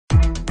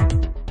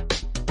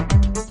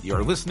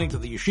You're listening to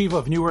the Yeshiva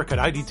of Newark at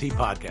IDT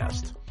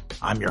podcast.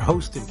 I'm your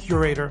host and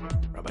curator,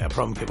 Rabbi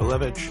Abram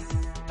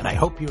Kibalevich, and I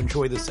hope you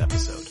enjoy this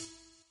episode.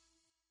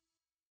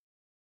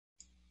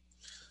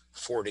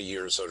 40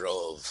 years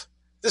of.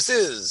 This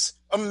is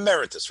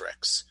Emeritus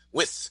Rex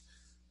with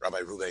Rabbi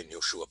Ruben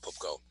Yoshua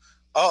Pupko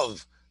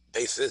of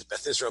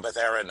Beth Israel Beth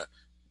Aaron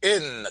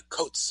in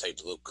Côte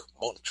Saint-Luc,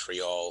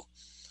 Montreal.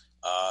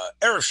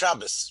 Erev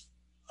Shabbos,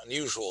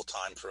 unusual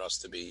time for us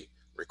to be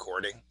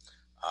recording.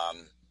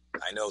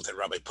 I know that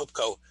Rabbi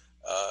Pupko,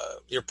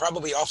 you're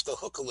probably off the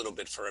hook a little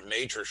bit for a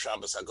major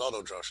Shabbos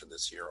Haggadah drasha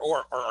this year,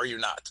 or are you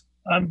not?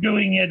 I'm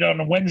doing it on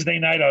a Wednesday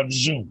night on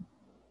Zoom.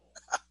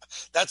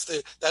 That's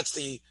the.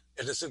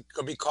 Is it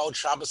going to be called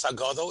Shabbos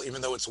Haggadah,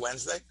 even though it's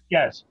Wednesday?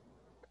 Yes.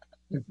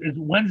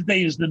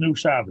 Wednesday is the new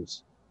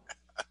Shabbos.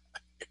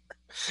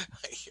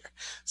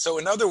 So,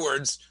 in other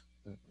words,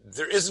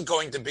 there isn't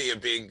going to be a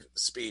big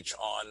speech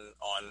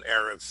on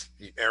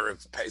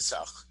Erev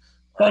Pesach.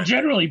 Well, right?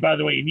 Generally, by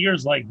the way, in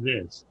years like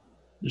this,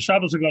 the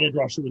Shabbos Haggadah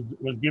drasha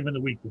was given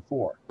the week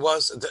before.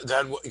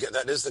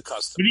 That is the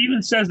custom. It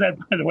even says that,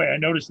 by the way, I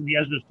noticed in the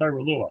Ezra's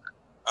Torah Luach.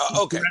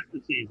 Okay.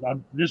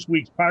 On this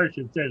week's parsha,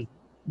 it says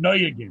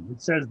Noyagin.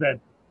 It says that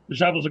the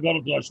Shabbos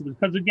Haggadah drasha,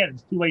 because again,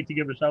 it's too late to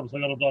give a Shabbos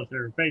Haggadah drasha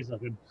Erev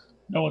Pesach, and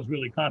no one's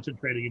really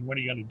concentrating on when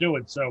are you going to do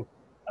it. So,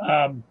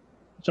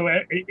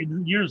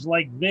 in years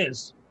like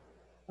this,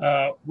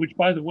 which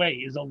by the way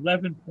is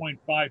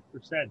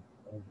 11.5%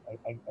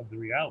 of the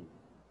reality.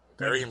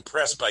 Very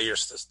impressed by your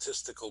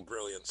statistical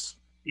brilliance.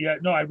 Yeah,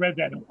 no, I read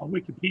that on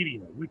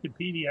Wikipedia.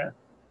 Wikipedia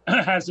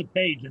has a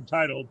page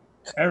entitled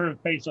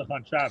Erev Pesach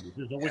on Shabbos.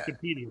 There's a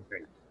Wikipedia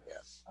page.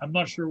 Yes. I'm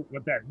not sure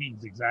what that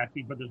means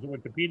exactly, but there's a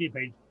Wikipedia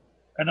page,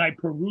 and I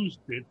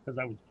perused it because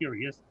I was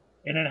curious,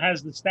 and it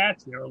has the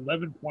stats there.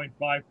 11.5%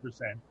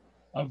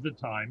 of the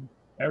time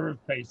Erev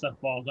Pesach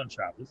falls on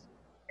Shabbos,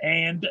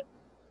 and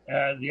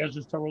the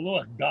Ezra's Torah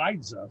Law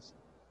guides us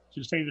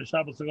to say the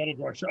Shabbos Haggadah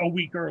drasha a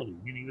week early,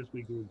 meaning this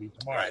week it would be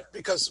tomorrow. Right,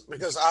 because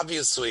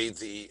obviously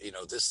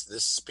this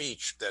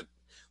speech that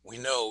we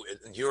know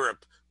in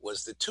Europe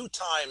was the 2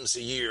 times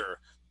a year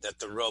that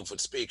the Rav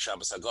would speak,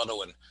 Shabbos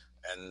Haggadah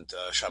and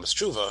Shabbos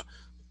Tshuva,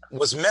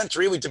 was meant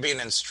really to be an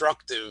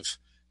instructive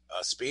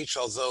speech,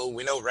 although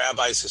we know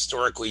rabbis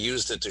historically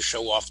used it to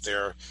show off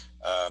their,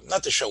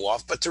 not to show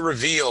off, but to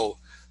reveal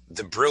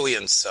the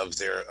brilliance of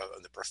their,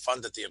 the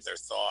profundity of their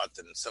thought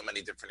in so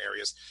many different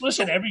areas.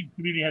 Listen, every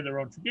community had their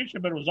own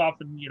tradition, but it was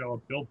often, a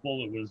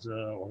pilpul, it was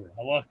or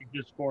halachic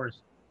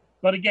discourse.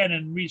 But again,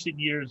 in recent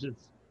years,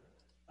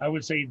 I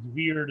would say it's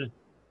veered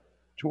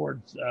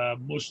towards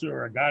Musar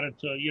or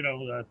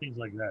Agadata, things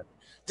like that.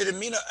 Did it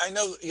mean, I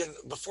know,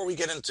 before we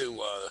get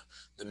into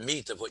the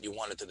meat of what you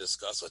wanted to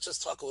discuss, let's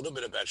just talk a little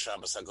bit about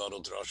Shabbos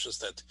Haggadah drashas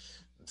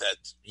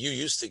that you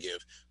used to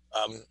give.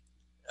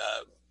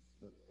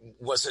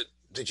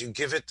 Did you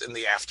give it in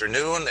the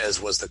afternoon,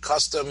 as was the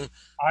custom?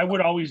 I would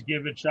always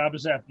give it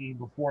Shabbos afternoon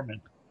before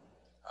mincha.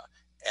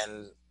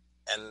 And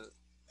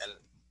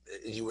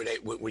you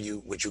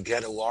would you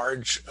get a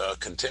large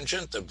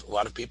contingent of a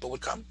lot of people would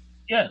come?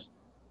 Yes,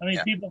 I mean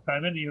people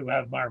come in. You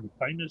have Marvin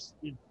kindness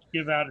to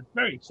give out. It's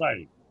very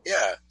exciting.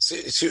 Yeah. So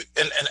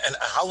and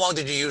how long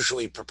did you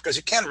usually? Because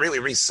you can't really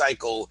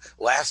recycle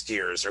last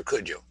year's, or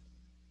could you?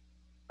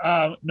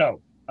 No.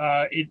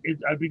 No,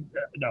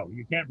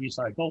 you can't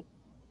recycle.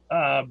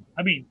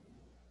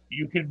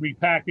 You can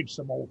repackage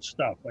some old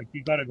stuff. Like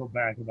you got to go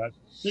back about.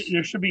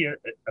 There should be a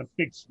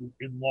fix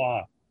in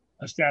law,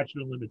 a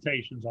statute of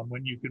limitations on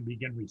when you can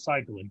begin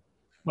recycling,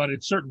 but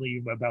it's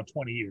certainly about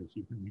 20 years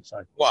you can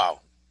recycle.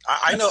 Wow,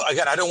 I know.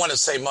 Again, I don't want to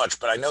say much,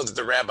 but I know that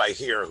the rabbi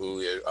here,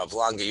 who of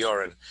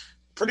Langiyorin,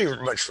 pretty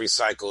much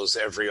recycles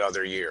every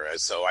other year.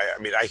 So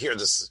I hear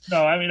this.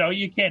 No,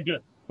 you can't do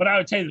it. But I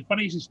would tell you the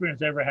funniest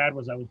experience I ever had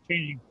was I was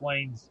changing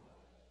planes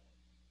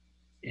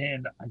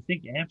in, I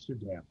think,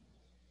 Amsterdam,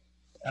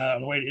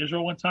 on the way to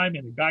Israel one time,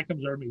 and a guy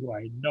comes over to me who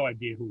I had no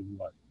idea who he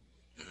was.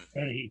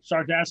 And he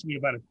started asking me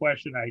about a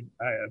question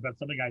about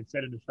something I'd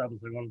said in the Shabbos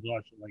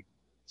Haggadah like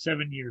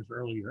 7 years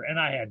earlier, and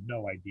I had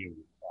no idea what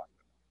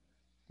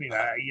he was talking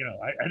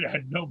about. I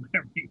had no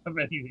memory of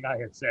anything I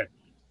had said.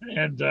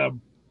 And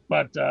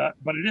but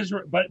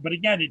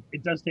again,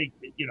 it does take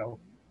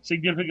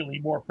significantly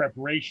more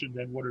preparation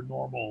than what a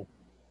normal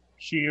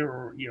shir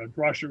or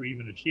drasha or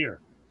even a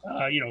shir.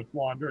 It's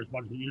longer. It's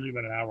usually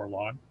about an hour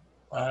long,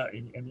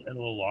 and a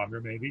little longer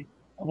maybe.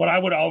 What I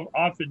would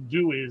often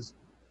do is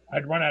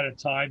I'd run out of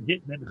time,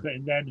 hit mincha,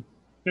 and then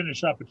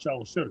finish up at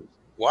Shalosh Shudas.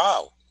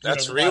 Wow,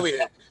 that's really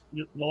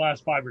the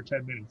last 5 or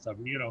 10 minutes of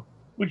it.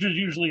 Which is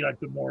usually like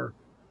the more,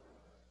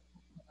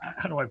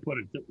 how do I put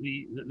it,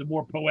 the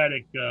more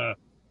poetic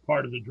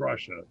part of the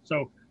drasha.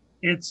 So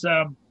it's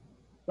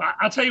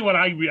I'll tell you what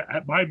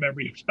my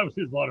memory of Shabbos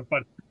is a lot of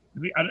fun.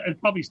 I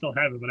probably still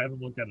have it, but I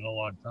haven't looked at it in a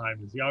long time.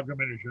 Is the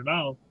Algemeiner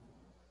Journal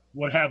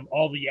would have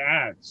all the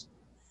ads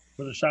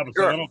for the Shabbos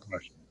Haggadah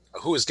question.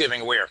 Who is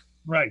giving where?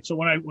 Right. So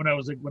when I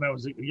was a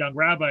young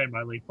rabbi and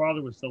my late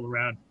father was still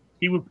around,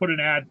 he would put an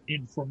ad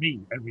in for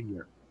me every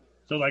year.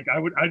 So like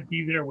I'd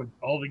be there with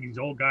all these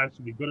old guys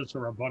from the Goodest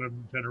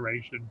Rabbanim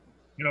generation,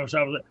 so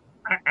I was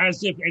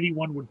as if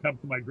anyone would come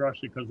to my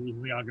drasha because it was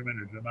the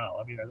Agamen Jamal.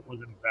 I mean, it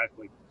wasn't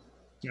exactly,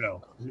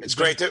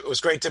 It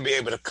was great to be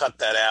able to cut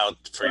that out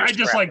for your I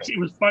just like it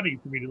was funny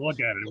for me to look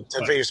at it.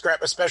 For your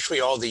scrap,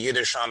 especially all the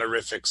Yiddish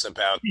honorifics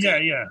about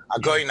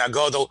Agoy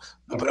Nagodol.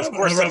 But of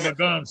course,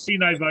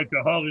 Sinai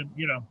Vaykahavim,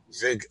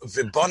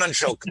 V'bonan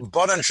shel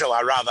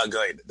Harav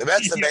Agoy.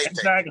 That's the main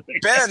thing.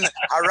 Ben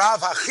Harav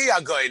Hachi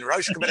Agoy,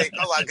 Rosh Kabinei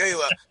Kol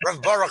Agoyla,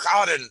 Rav Baruch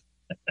Aden.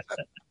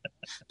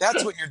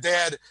 That's what your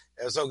dad.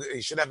 So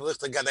you should have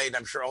Lichta Ganein.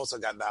 I'm sure also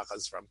got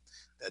nachas from.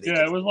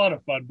 It was a lot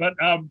of fun. But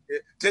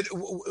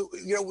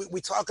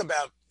we talk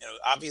about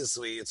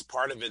obviously it's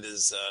part of it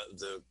is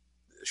the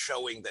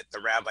showing that the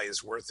rabbi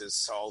is worth his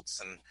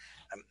salts, and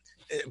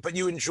but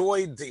you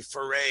enjoyed the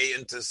foray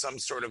into some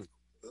sort of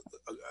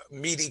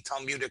meaty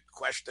Talmudic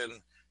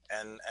question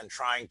and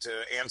trying to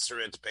answer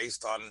it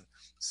based on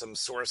some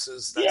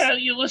sources.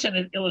 You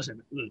listen.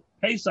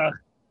 Pesach,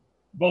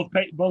 both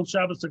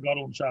Shabbos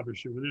Hagadol and Shabbos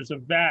Shuvah. There's a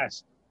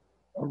vast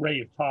array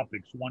of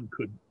topics one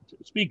could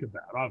speak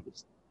about,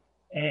 obviously.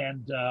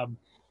 So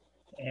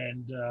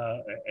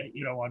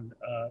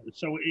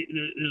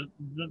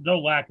there's no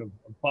lack of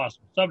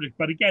possible subjects,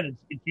 but again,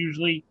 it's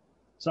usually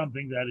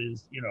something that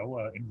is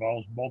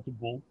involves more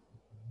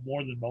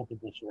than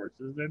multiple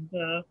sources, and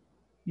and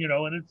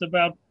it's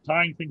about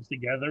tying things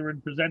together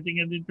and presenting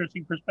an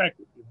interesting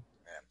perspective.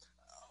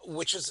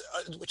 Which is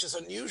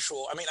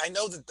unusual. I mean, I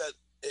know that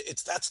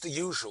that's the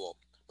usual,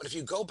 but if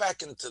you go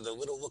back into the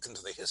look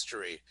into the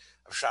history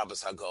of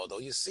Shabbos Hagadol,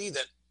 you see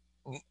that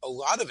a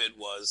lot of it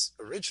was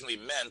originally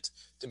meant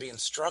to be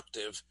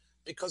instructive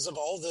because of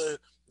all the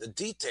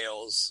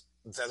details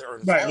that are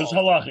involved. Right, it was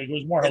halachic. It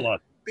was more halachic.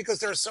 Because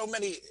there are so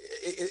many.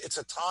 It's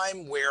a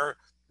time where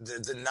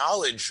the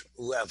knowledge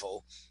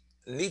level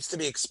needs to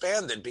be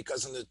expanded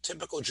because in the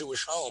typical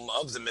Jewish home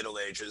of the Middle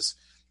Ages,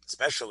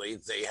 especially,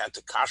 they had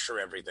to kasher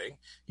everything.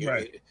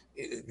 Right.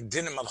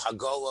 Dinim of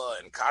Hagolah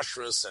and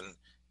kashrus and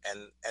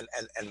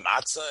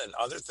matzah and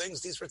other things.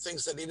 These were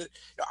things that needed.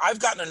 I've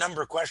gotten a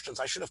number of questions.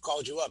 I should have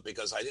called you up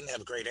because I didn't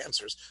have great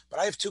answers, but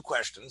I have two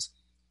questions,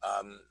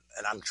 and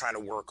I'm trying to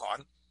work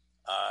on,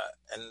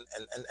 and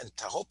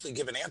to hopefully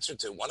give an answer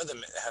to. One of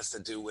them has to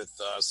do with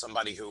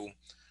somebody who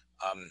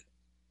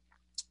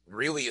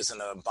really is in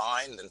a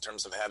bind in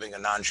terms of having a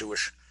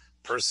non-Jewish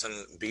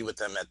person be with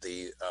them at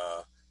the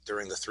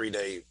during the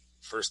 3-day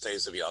first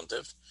days of Yom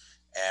Tov,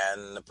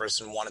 and the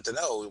person wanted to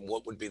know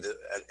what would be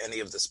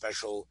any of the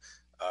special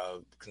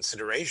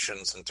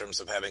considerations in terms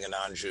of having a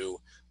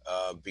non-Jew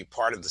be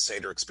part of the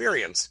Seder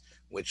experience,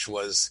 which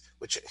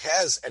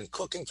has, and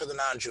cooking for the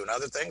non-Jew and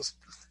other things.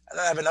 And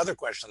then I have another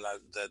question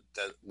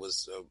that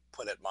was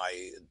put at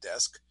my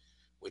desk,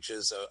 which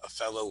is a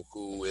fellow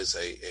who is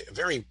a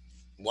very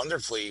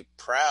wonderfully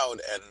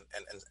proud and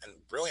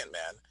brilliant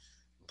man,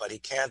 but he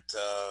can't,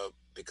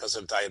 because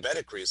of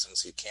diabetic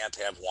reasons, he can't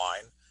have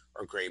wine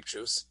or grape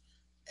juice.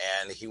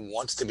 And he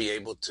wants to be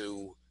able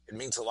to, it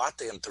means a lot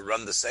to him to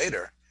run the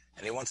Seder.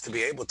 And he wants to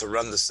be able to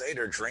run the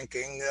Seder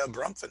drinking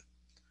Brumfen.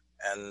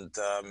 And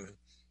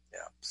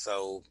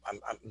so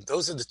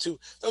those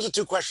are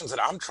two questions that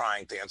I'm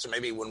trying to answer.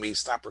 Maybe when we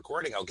stop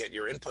recording, I'll get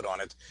your input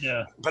on it.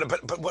 Yeah. But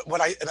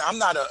and I'm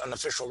not an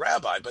official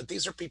rabbi, but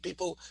these are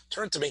people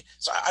turn to me.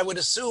 So I would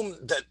assume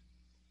that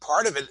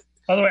part of it.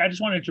 By the way, I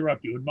just want to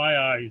interrupt you. In my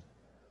eyes,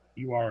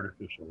 you are an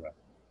official rabbi.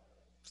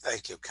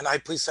 Thank you. Can I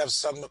please have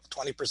some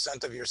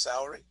 20% of your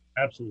salary?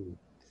 Absolutely.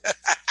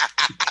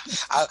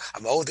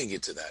 I'm holding you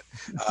to that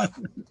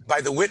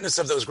by the witness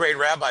of those great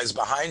rabbis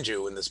behind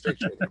you in this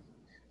picture.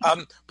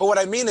 But what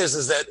I mean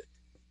is that,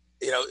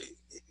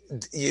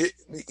 you,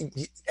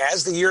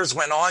 as the years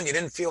went on, you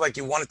didn't feel like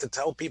you wanted to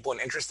tell people an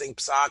interesting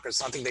psak or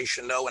something they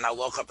should know in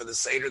halacha for the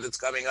Seder that's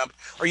coming up,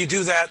 or you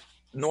do that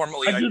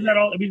normally. I do that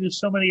all. I mean, there's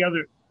so many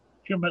other.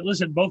 But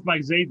listen, both my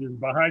Zaydins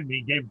behind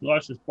me gave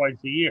drushes twice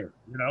a year,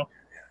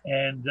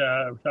 and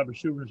Shabbos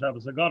Shuvah and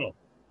Shabbos Hagadol,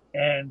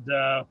 and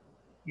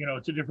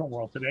it's a different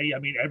world today. I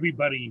mean,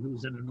 everybody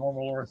who's in a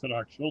normal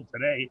Orthodox shul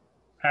today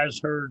has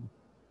heard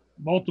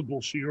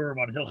multiple shiurim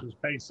on Hilchos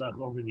Pesach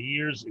over the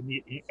years,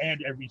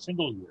 and every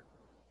single year.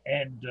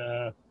 And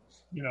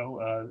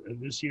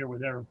this year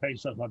with Erev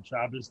Pesach on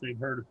Shabbos, they've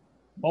heard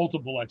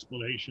multiple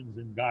explanations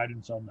and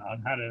guidance on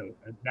how to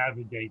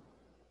navigate,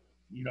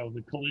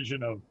 the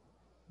collision of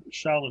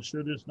Shalosh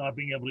Shudas, not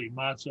being able to eat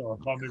matzah or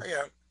chametz,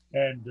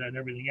 and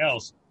everything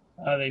else.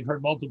 They've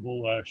heard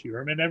multiple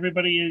shiurim, and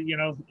everybody,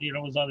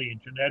 is on the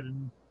internet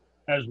and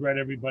has read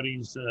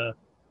everybody's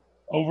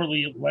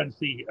overly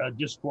lengthy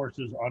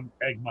discourses on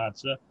egg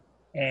matzah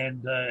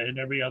and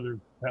every other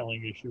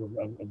compelling issue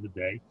of the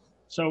day.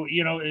 So,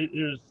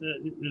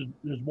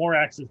 there's more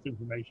access to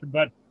information.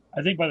 But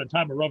I think by the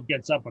time a Rav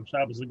gets up on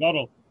Shabbos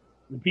Hagadol,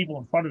 the people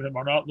in front of him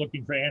are not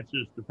looking for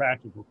answers to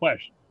practical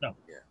questions. No.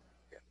 Yeah.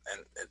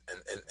 And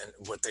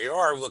what they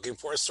are looking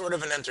for is sort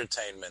of an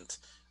entertainment.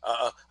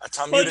 A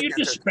Talmudic. Well, you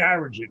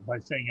disparage it by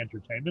saying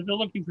entertainment. They're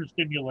looking for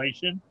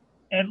stimulation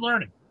and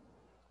learning.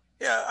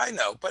 Yeah, I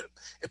know, but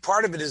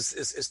part of it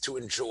is to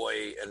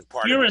enjoy, and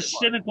part You're of a it.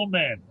 cynical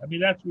man. I mean,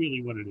 that's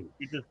really what it is.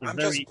 You're just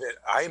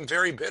I am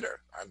very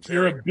bitter.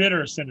 You're a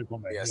bitter, cynical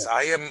man. Yes,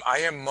 Yes. I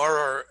am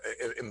Morer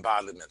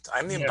embodiment.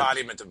 I'm the Yes.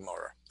 embodiment of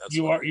Morer. That's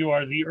You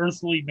are the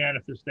earthly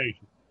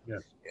manifestation.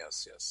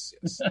 Yes.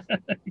 Yes.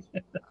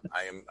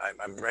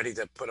 I'm ready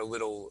to put a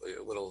little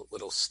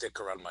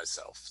sticker on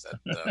myself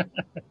that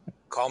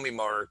call me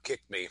Morer,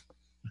 kick me,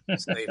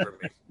 savor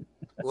me,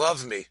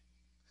 love me.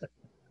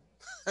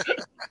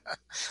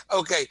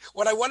 Okay,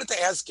 what I wanted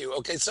to ask you.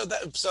 Okay, so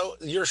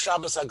your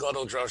Shabbos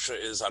HaGadol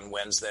Drosha is on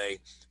Wednesday,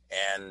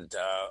 and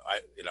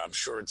I'm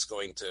sure it's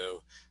going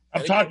to.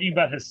 I'm talking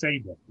about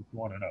Haseda, if you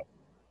want to know.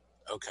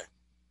 Okay,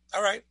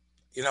 all right.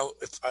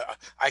 If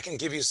I can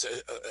give you,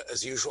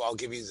 as usual, I'll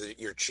give you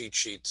your cheat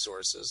sheet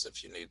sources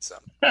if you need some.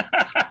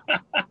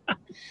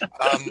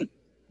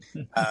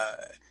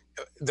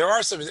 There are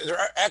actually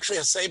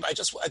Haseda.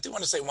 I do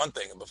want to say one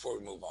thing before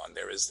we move on.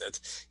 There is that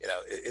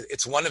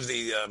it's one of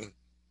the.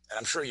 And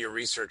I'm sure your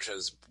research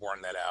has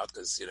borne that out,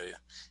 because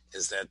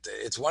is that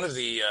it's one of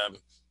the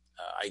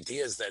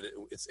ideas that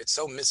it's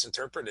so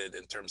misinterpreted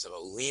in terms of a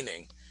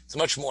leaning. It's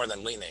much more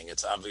than leaning.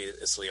 It's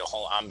obviously a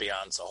whole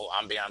ambiance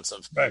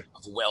of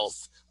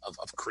wealth,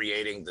 of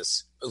creating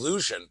this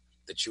illusion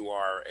that you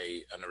are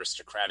an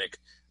aristocratic,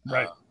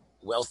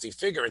 wealthy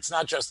figure. It's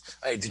not just,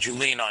 hey, did you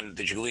lean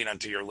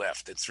onto your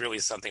left? It's really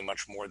something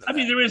much more than that. I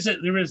mean, there is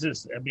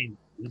this. I mean,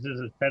 there's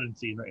a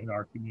tendency in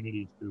our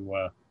communities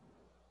to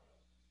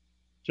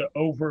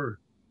over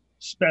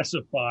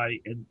specify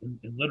and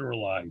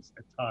literalize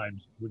at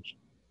times, which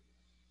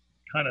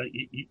kind of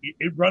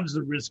it runs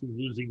the risk of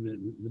losing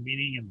the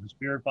meaning and the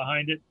spirit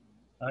behind it.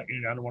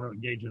 And I don't want to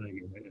engage in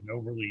an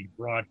overly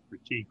broad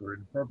critique or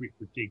inappropriate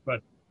critique,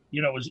 but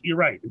you're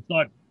right. It's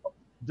not,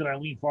 did I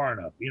lean far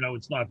enough?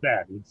 It's not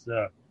that. It's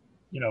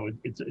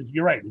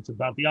you're right. It's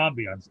about the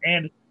ambiance.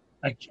 And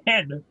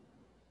again,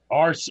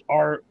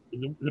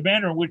 the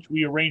manner in which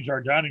we arrange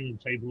our dining room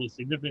table is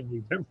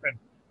significantly different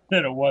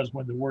than it was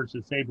when the words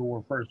of Saber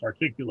were first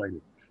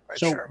articulated. Right,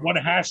 so one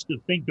has to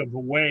think of a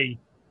way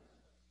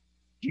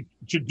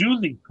to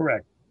do the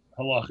correct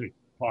halachic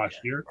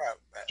posture,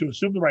 to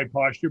assume the right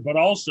posture, but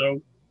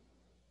also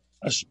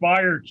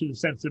aspire to the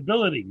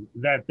sensibility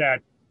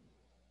that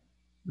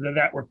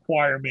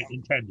requirement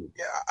intended.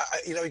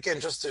 Yeah,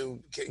 again, just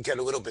to get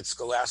a little bit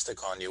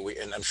scholastic on you,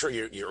 and I'm sure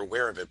you're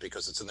aware of it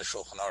because it's in the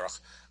Shulchan Aruch,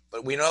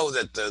 but we know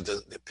that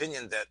the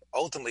opinion that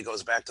ultimately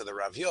goes back to the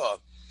Rav Yoah,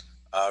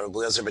 Rabbi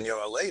Eliezer ben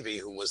Yoel Levi,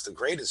 who was the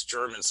greatest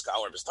German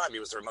scholar of his time. He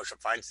was the Moshe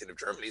Feinstein of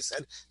Germany.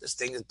 Said this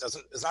thing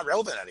is not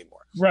relevant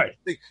anymore. Right.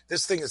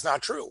 This thing is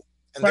not true.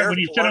 And when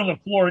you sit on the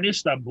floor in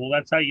Istanbul,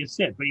 that's how you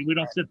sit, but we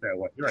don't sit that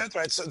way. Right. That's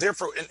right. So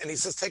therefore, and he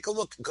says, take a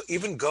look.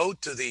 Even go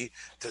to the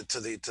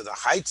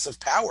heights of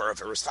power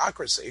of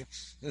aristocracy.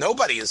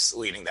 Nobody is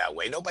leaning that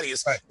way. Nobody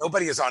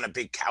is on a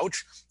big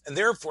couch, and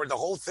therefore the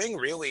whole thing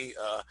really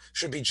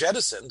should be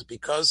jettisoned,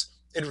 because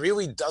it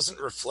really doesn't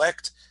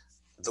reflect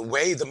the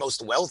way the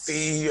most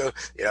wealthy,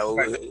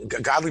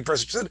 godly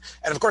person should.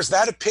 And of course,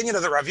 that opinion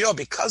of the Rav Yoah,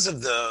 because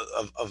of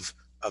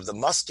the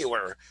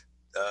muscular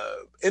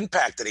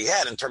impact that he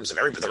had in terms of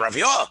everybody, the Rav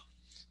Yoah.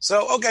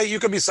 So, okay, you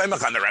could be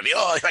Saimach on the Rav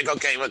Yoah. Like,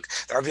 okay, look,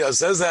 the Rav Yoah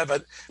says that,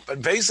 but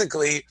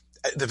basically,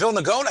 the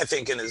Vilna Gaon, I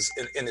think, in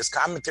his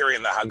commentary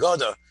in the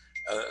Haggadah,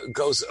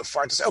 goes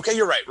far to say, okay,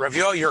 you're right, Rav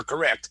Yoah, you're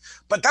correct,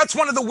 but that's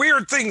one of the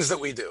weird things that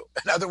we do.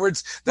 In other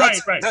words,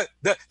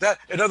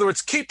 in other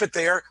words, keep it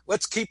there.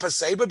 Let's keep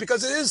Haseba,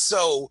 because it is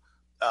so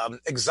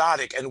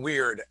exotic and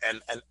weird.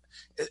 And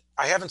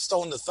I haven't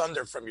stolen the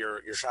thunder from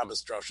your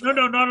Shabbos Drosha.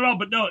 No, not at all.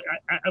 But no,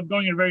 I'm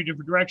going in a very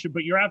different direction.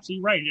 But you're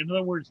absolutely right. In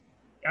other words,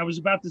 I was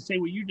about to say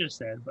what you just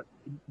said, but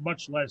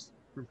much less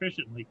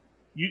proficiently.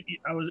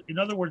 In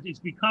other words, it's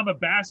become a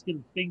basket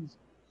of things.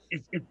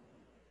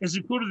 It's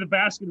included the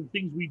basket of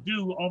things we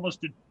do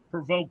almost to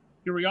provoke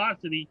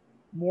curiosity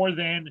more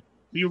than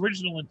the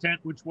original intent,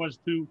 which was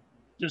to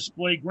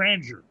display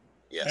grandeur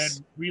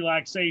and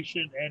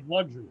relaxation and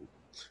luxury.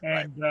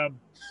 And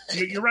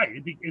you're right.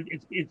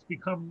 It's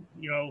become,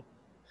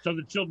 so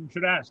the children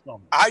should ask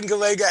them.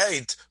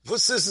 Eingelegenheit.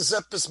 Was ist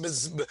etwas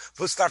mit,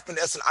 was darf man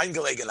essen?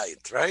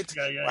 Eingelegenheit, right?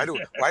 Yeah.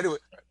 Why do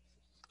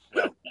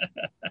well,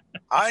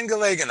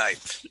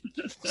 Eingelegenheit.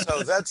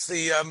 So that's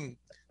the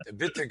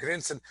bittere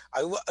Grinsen.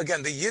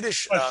 Again, the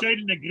Yiddish.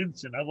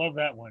 Grinsen. I love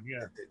that one.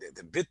 Yeah.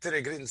 The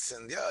bittere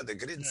Grinsen. Yeah, the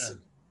Grinsen.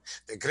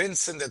 Yeah. The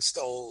Grinsen that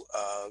stole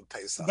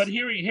Pesach. But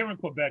here in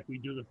Quebec, we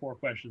do the 4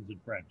 questions in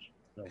French.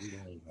 So we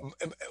don't really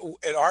know.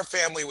 In our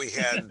family, we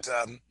had,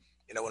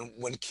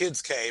 when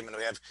kids came, and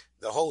we have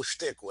the whole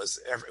shtick was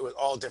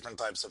all different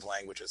types of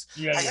languages.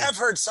 I have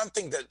heard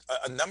something that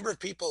a number of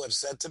people have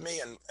said to me,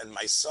 and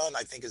my son,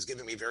 I think, has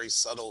given me very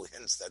subtle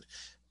hints that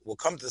we'll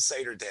come to the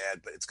Seder,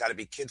 Dad, but it's got to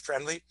be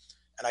kid-friendly.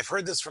 And I've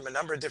heard this from a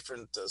number of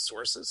different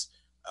sources,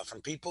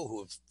 from people who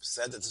have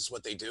said that this is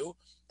what they do.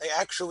 They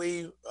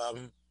actually,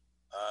 and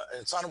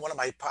it's on one of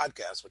my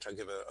podcasts, which I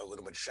give a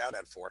little bit of shout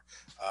out for,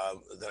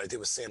 that I did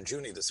with Sam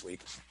Juni this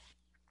week,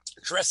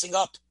 dressing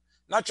up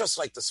not just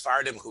like the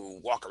Sephardim who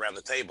walk around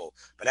the table,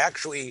 but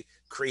actually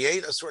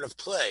create a sort of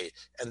play,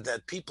 and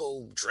that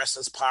people dress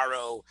as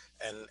Paro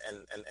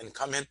and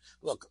come in.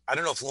 Look, I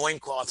don't know if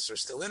loincloths are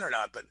still in or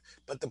not,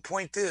 but the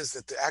point is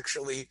that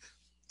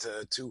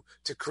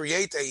to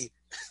create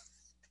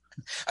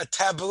a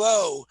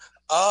tableau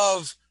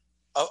of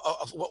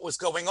what was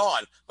going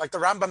on, like the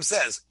Rambam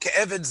says,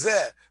 ke'eved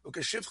zeh,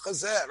 ukeshivcha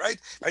zeh, right?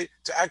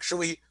 To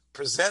actually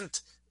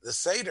present the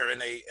Seder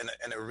in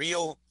a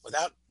real,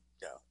 without.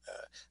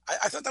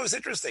 I thought that was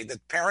interesting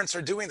that parents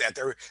are doing that.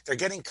 They're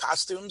getting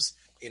costumes.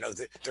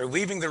 They're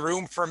leaving the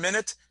room for a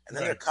minute, and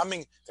then they're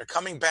coming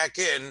back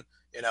in,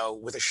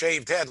 with a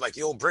shaved head, like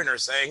Yul Brynner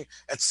saying,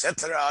 et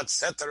cetera, et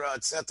cetera,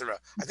 et cetera.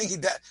 I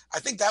think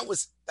that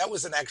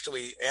was in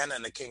actually Anna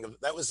and the King of,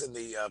 that was in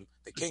the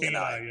King and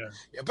I.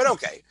 Yeah, but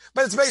okay,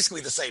 but it's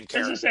basically the same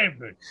character. It's the same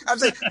thing. I'm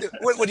saying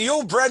when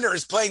Yul Brynner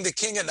is playing the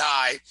King and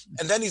I,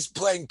 and then he's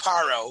playing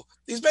Paro,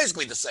 he's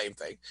basically the same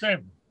thing.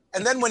 Same.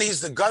 And then when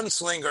he's the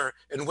gunslinger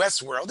in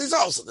Westworld, he's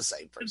also the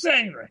same person.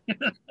 Same, right?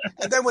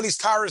 And then when he's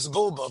Taras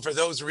Bulba for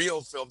those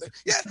real films,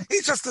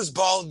 he's just this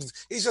bald,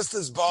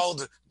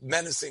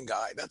 menacing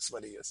guy. That's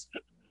what he is.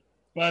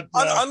 But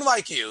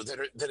unlike you,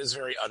 that is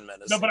very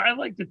unmenacing. No, but I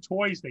like the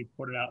toys they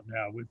put out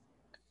now.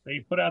 They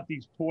put out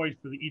these toys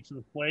for each of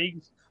the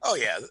plagues. Oh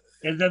yeah.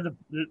 And then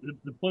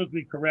the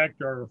politically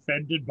correct are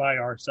offended by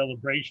our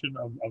celebration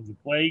of the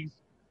plagues.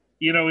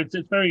 It's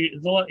a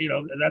lot.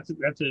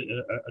 That's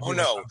a oh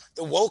no,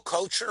 the woke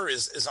culture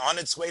is on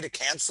its way to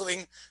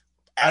canceling.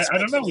 I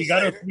don't know. We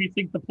got to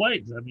rethink the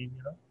plagues. I mean,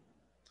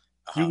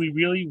 do we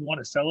really want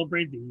to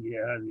celebrate the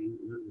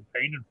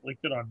pain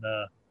inflicted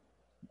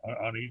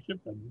on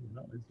Egypt?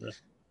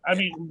 I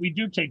mean, we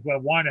do take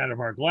wine out of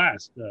our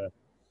glass as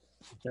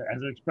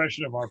an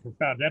expression of our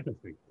profound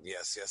empathy.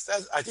 Yes.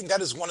 I think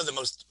that is one of the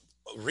most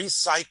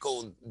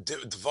recycled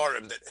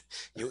dvarim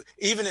that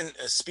even in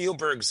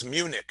Spielberg's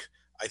Munich.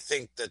 I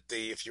think that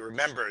if you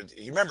remember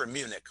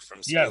Munich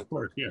from Spielberg. Yeah, of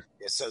course, yeah.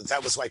 So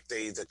that was like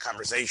the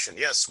conversation.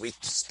 Yes, we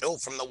spill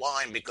from the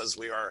wine because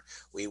we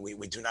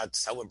do not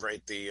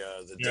celebrate the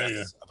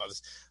deaths of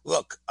others.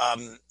 Look,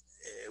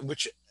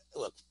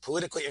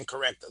 politically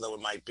incorrect though it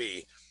might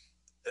be,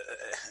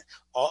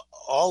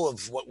 all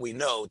of what we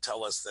know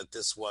tell us that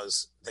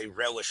they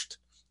relished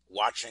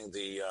watching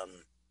the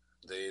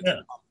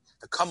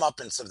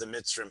comeuppance of the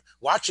Mitzrim,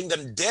 watching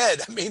them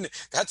dead. I mean,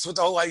 that's what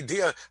the whole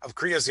idea of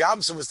Kriyas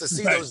Yamsuf was, to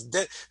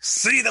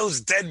see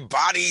those dead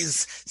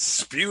bodies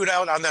spewed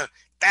out on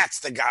that's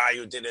the guy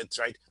who did it,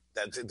 right?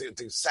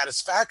 The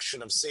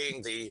satisfaction of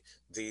seeing the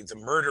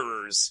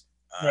murderers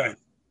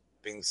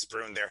being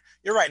strewn there.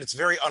 You're right. It's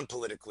very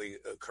unpolitically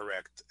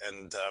correct.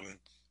 And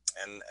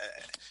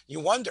you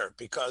wonder,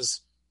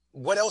 because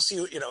what else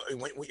you're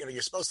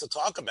supposed to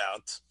talk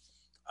about,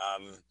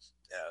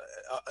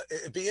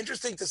 it'd be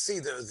interesting to see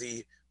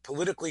the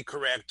politically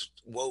correct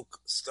woke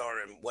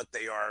starim, what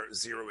they are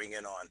zeroing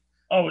in on.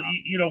 Oh,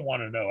 you don't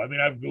want to know. I mean,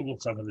 I've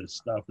Googled some of this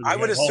stuff. I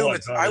would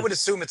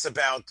assume it's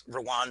about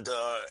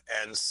Rwanda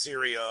and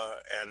Syria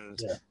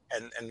and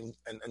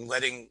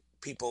letting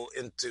people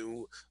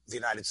into the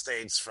United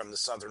States from the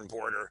southern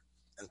border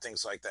and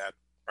things like that,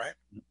 right?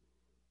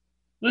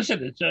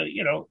 Listen, it's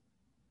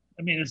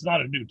it's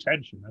not a new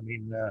tension. I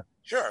mean,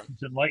 sure,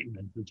 it's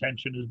enlightenment. The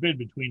tension has been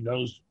between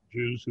those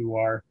Jews who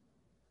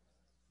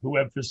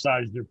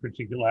emphasize their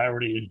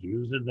particularity as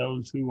Jews and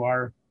those who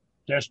are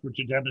desperate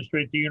to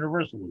demonstrate the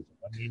universalism.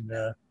 I mean,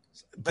 it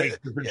takes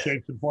different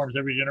shapes and forms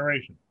every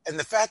generation. And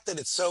the fact that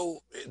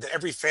that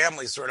every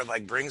family sort of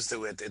like brings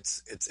to it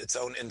its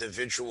own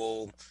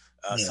individual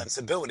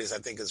sensibilities, I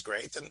think is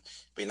great. And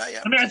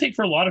I think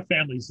for a lot of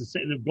families,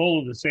 the goal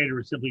of the Seder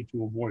is simply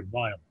to avoid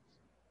violence,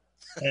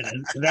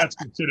 and that's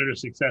considered a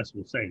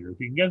successful Seder. If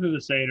you can get through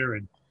the Seder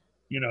and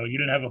you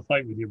didn't have a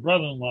fight with your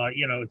brother-in-law,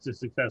 it's a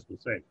successful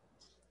Seder.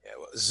 Yeah,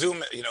 well,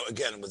 Zoom,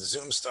 again, with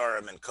Zoom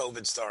starim and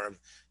COVID starim,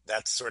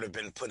 that's sort of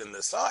been put in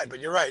the side. But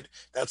you're right.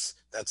 That's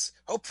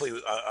hopefully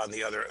on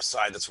the other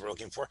side. That's what we're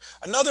looking for.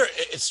 Another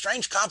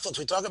strange conflict.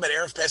 We talk about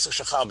Erev Pesach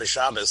Shachal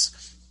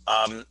B'Shabbos.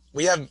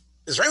 We have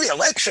Israeli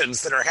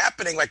elections that are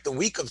happening like the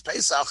week of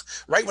Pesach,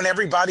 right when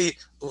everybody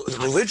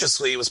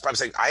religiously was probably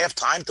saying, I have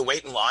time to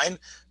wait in line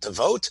to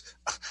vote.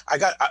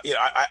 I've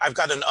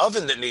got an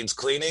oven that needs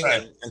cleaning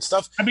and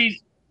stuff. I mean,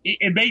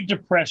 it may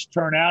depress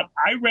turnout.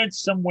 I read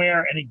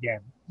somewhere, and again,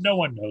 no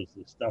one knows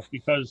this stuff,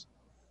 because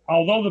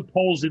although the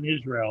polls in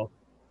Israel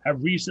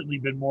have recently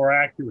been more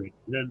accurate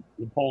than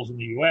the polls in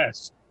the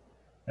U.S.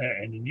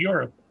 and in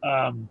Europe,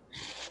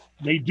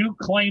 they do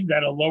claim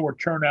that a lower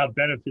turnout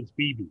benefits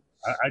Bibi.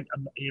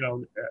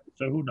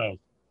 So who knows?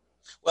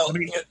 Well,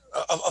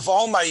 of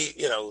all my,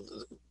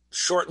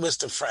 short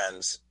list of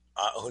friends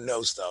who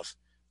know stuff,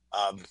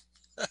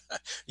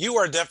 you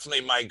are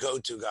definitely my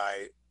go-to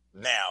guy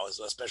now,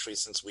 especially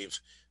since we've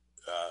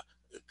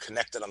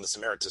connected on the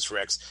Emeritus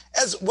Rex,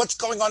 as what's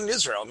going on in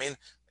Israel. I mean,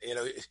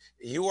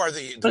 you are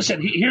the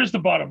Listen, here's the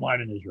bottom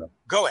line in Israel.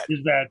 Go ahead.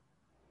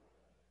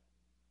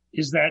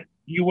 Is that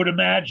you would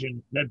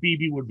imagine that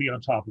Bibi would be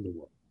on top of the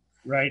world,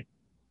 right?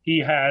 He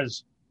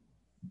has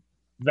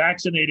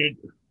vaccinated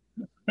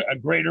a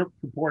greater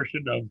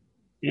proportion of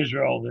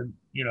Israel than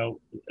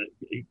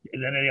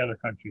than any other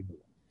country in the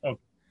world.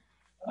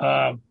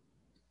 Okay.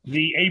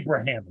 The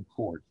Abraham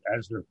Accords,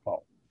 as they're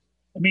called.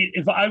 I mean,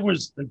 if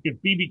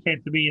Bibi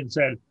came to me and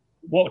said,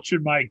 "What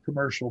should my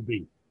commercial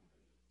be?"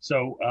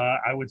 So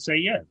I would say,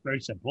 yeah, it's very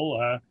simple.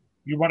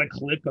 You run a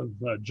clip of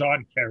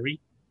John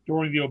Kerry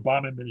during the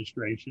Obama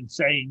administration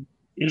saying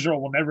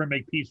Israel will never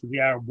make peace with the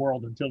Arab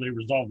world until they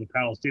resolve the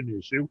Palestinian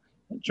issue,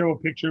 and show a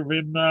picture of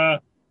him,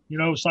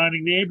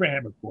 signing the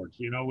Abraham Accords,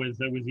 with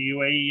the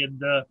UAE and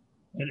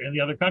the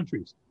other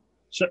countries.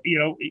 So,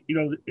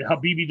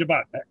 Habibi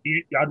Jabbat,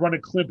 I'd run a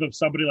clip of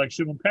somebody like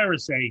Shimon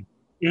Peres saying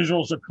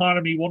Israel's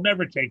economy will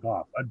never take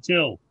off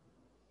until,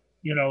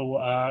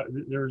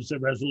 there's a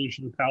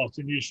resolution of the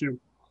Palestinian issue,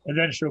 and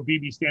then show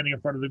Bibi standing in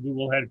front of the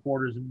Google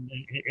headquarters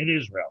in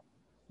Israel,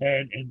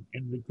 and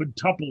the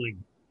quintupling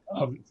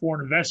of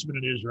foreign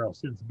investment in Israel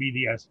since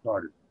BDS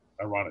started,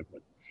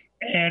 ironically.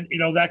 And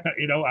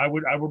I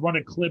would run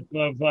a clip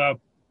of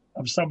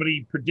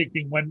somebody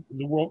predicting when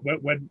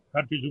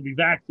countries will be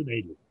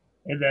vaccinated,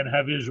 and then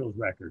have Israel's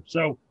record.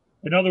 So,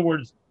 in other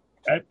words,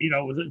 with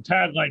the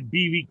tagline,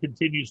 Bibi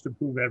continues to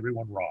prove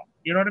everyone wrong.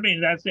 You know what I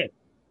mean? That's it.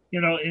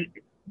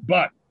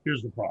 But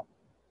here's the problem.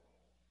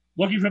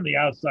 Looking from the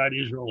outside,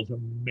 Israel is a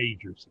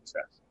major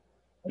success,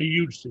 a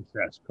huge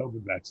success.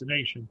 COVID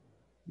vaccination,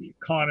 the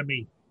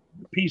economy,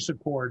 the peace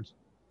accords,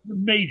 a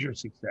major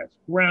success,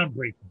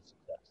 groundbreaking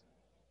success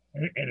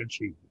and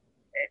achievement.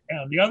 And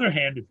on the other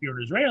hand, if you're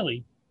an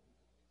Israeli,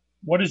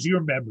 what is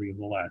your memory of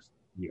the last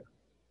year?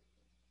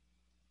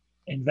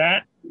 And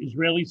that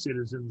Israeli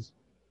citizens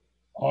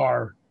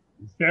are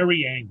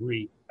very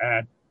angry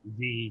at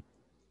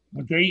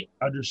what they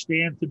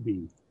understand to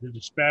be the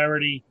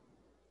disparity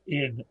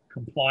in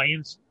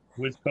compliance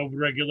with COVID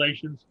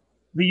regulations,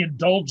 the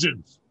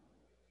indulgence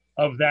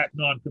of that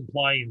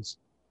non-compliance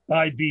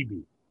by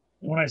Bibi.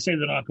 And when I say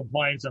the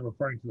non-compliance, I'm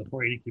referring to the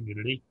Haredi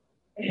community.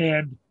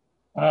 And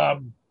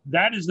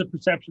that is the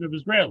perception of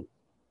Israelis.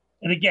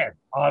 And again,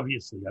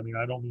 obviously, I mean,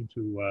 I don't mean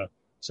to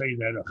say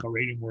that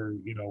Haredim were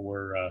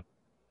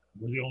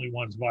the only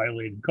ones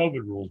violating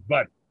COVID rules,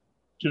 but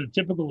to the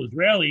typical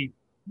Israeli,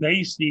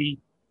 they see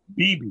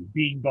Bibi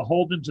being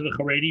beholden to the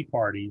Haredi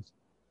parties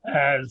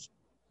as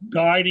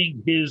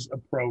guiding his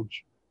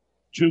approach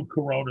to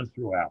Corona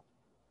throughout.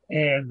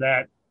 And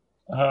that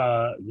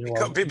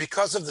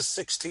because of the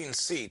 16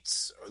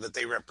 seats that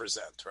they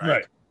represent, right?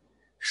 Right.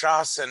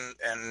 Shas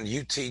and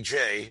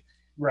UTJ,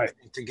 right,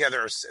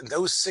 together,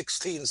 those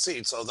 16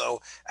 seats,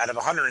 although out of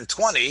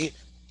 120,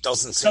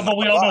 doesn't seem. No, but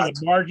we all know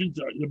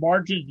the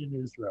margins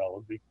in Israel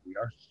of victory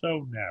are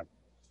so narrow,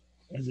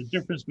 and the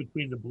difference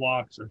between the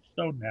blocks are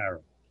so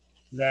narrow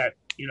that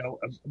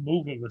a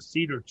move of a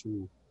seat or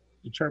two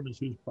determines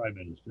who's prime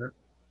minister,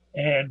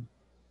 and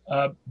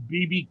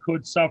Bibi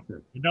could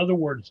suffer. In other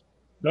words,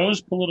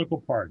 those political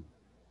parties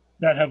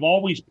that have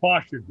always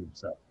postured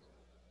themselves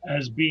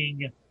as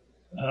being,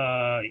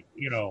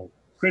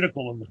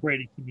 critical of the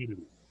Haredi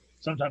community,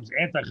 sometimes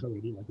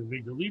anti-Haredi, like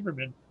Avigdor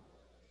Lieberman,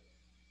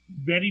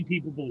 many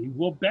people believe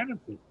will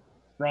benefit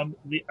from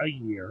a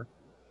year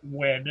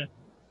when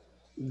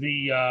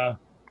the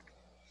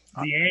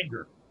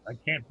anger, I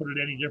can't put it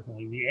any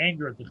differently, the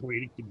anger at the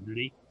Haredi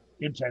community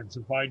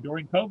intensified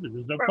during COVID.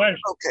 There's no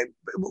question. Okay,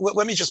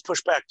 let me just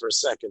push back for a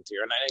second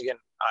here. And again,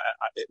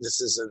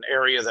 this is an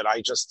area that I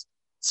just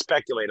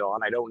speculate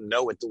on. I don't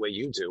know it the way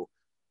you do,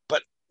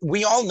 but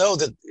we all know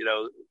that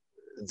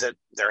that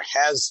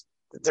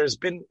there's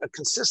been a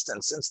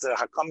consistent since the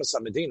Hakamas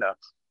HaMedina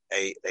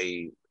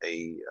a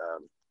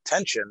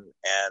tension,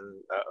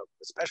 and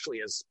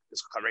especially as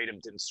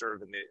Haredim didn't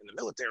serve in the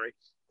military,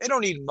 they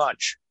don't need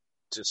much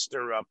to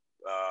stir up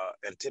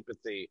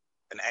antipathy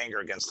and anger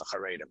against the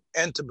Haredim,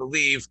 and to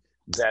believe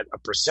that a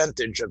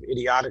percentage of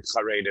idiotic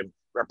Haredim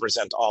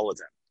represent all of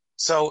them.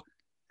 So,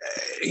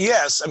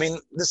 yes, I mean,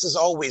 this is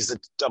always the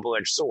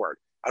double-edged sword.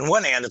 On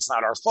one hand, it's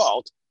not our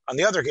fault. On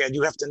the other hand,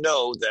 you have to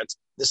know that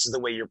this is the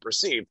way you're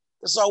perceived.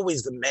 This is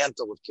always the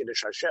mantle of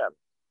Kiddush Hashem.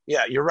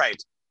 Yeah, you're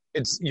right.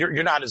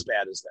 You're not as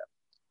bad as them.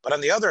 But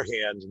on the other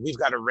hand, we've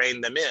got to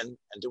rein them in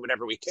and do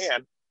whatever we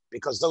can,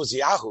 because those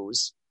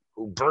yahoos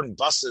who burn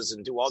buses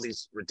and do all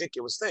these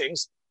ridiculous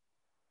things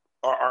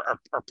are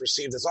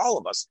perceived as all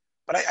of us.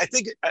 But I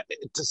think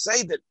to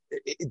say that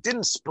it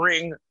didn't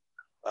spring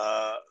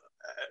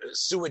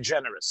sui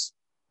generis.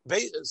 I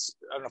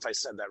don't know if I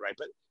said that right,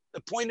 but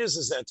the point is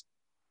that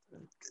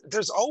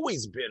there's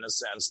always been a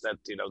sense that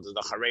the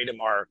Haredim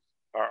are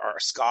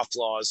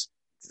scofflaws,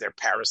 they're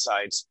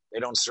parasites, they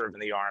don't serve in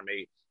the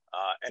army,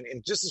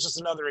 and this is just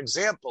another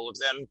example of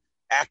them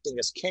acting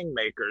as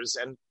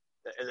kingmakers and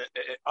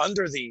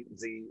under the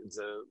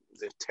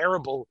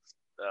terrible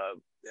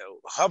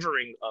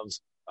hovering of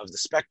the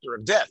specter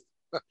of death.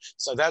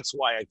 So that's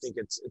why I think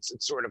it's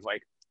sort of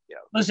like,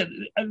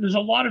 Listen, there's a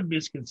lot of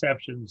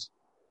misconceptions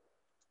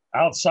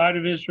outside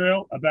of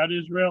Israel about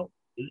Israel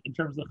in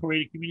terms of the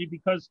Haredi community,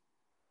 because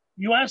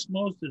you ask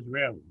most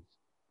Israelis,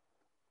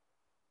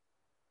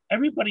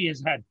 everybody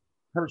has had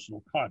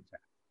personal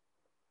contact.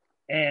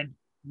 And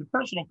the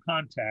personal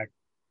contact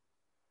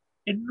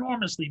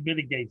enormously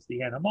mitigates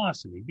the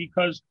animosity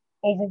because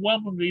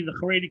overwhelmingly the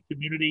Haredi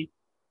community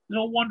is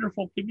a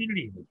wonderful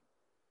community.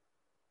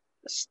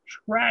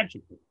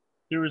 Tragically,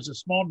 there is a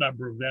small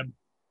number of them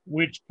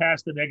which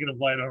cast a negative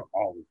light on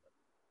all of them.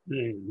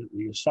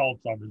 The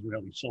assaults on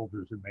Israeli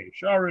soldiers in Mea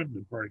Shearim,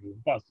 the burning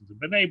of buses in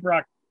Bnei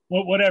Brak,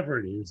 whatever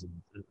it is.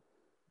 And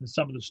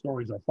some of the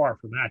stories are far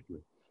from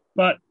accurate.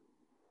 But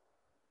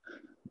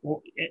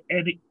on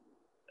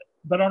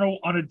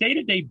a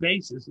day-to-day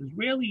basis,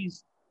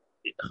 Israelis,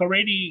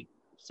 Haredi,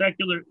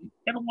 secular,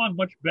 get along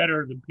much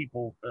better than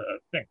people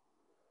think.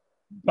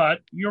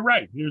 But you're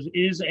right. There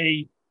is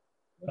a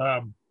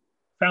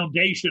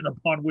foundation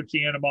upon which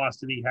the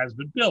animosity has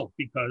been built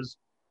because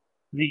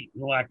the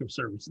lack of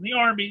service in the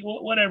army,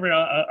 whatever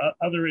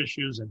other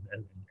issues, and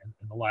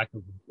the lack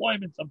of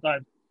employment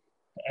sometimes,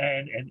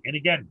 and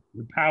again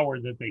the power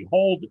that they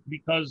hold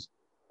because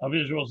of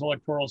Israel's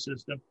electoral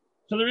system.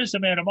 So there is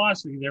some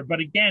animosity there, but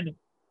again,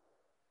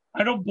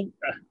 I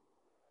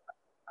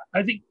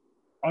think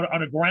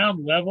on a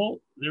ground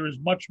level there is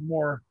much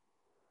more,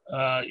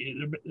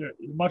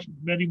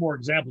 many more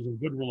examples of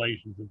good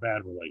relations than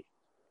bad relations.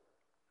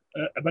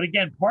 But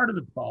again, part of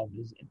the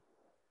problem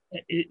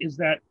is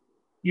that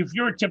if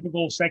you're a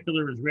typical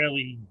secular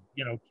Israeli,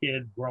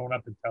 kid growing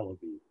up in Tel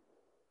Aviv,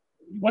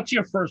 what's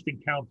your first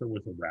encounter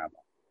with a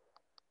rabbi?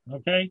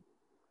 Okay,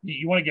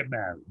 you want to get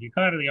married. You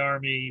come out of the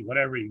army,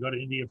 whatever. You go to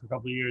India for a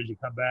couple of years. You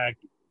come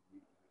back, you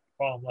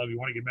fall in love. You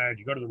want to get married.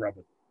 You go to the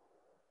rabbinate.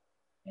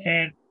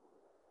 And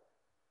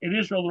in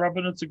Israel, the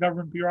rabbinate's a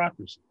government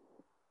bureaucracy.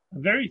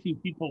 Very few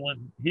people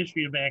in the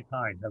history of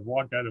mankind have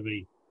walked out of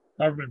a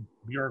government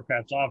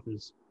bureaucrat's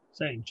office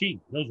saying, "Gee,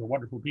 those are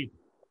wonderful people."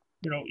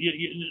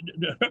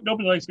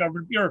 Nobody likes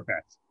government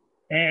bureaucrats,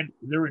 and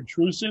they're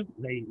intrusive.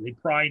 They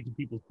pry into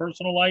people's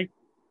personal life,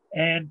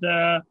 and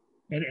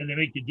they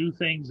make you do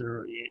things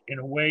in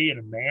a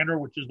manner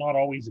which is not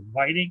always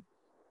inviting.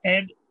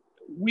 And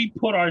we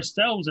put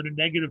ourselves in a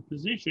negative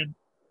position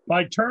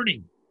by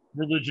turning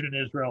religion in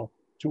Israel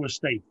to a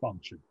state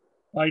function,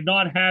 by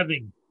not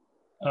having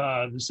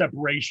the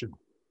separation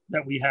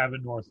that we have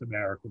in North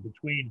America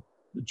between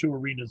the two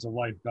arenas of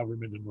life,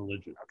 government and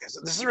religion. Okay,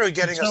 so this is really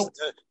getting us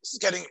to,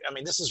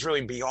 this is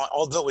really beyond,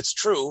 although it's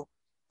true,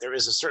 there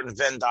is a certain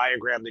Venn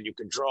diagram that you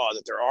could draw,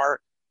 that there are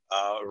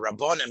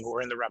Rabbonim who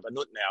are in the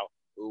Rabbanut now,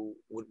 who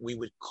we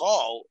would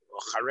call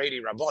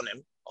Haredi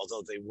Rabbonim,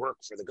 although they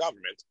work for the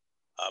government.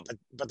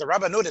 But the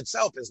Rabbanut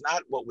itself is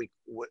not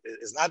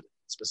is not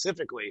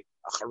specifically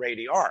a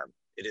Haredi arm.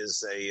 It is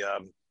the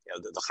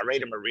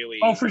Haredim are really...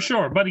 Oh, for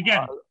sure. But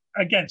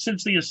again,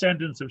 since the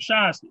ascendance of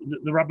Shas,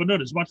 the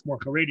Rabbanut is much more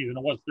Haredi than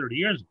it was 30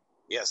 years ago.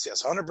 Yes,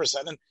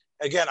 100%. And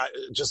again,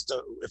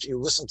 if you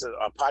listen to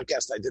a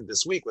podcast I did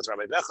this week with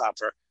Rabbi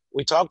Bechhofer,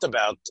 we talked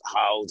about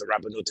how the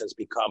Rabbanut has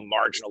become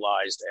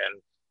marginalized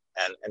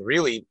and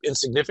really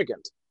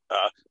insignificant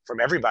from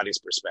everybody's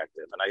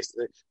perspective.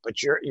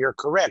 But you're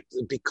correct,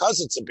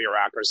 because it's a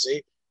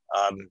bureaucracy.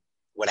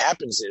 What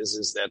happens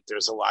is that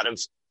there's a lot of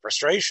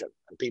frustration,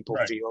 and people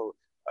feel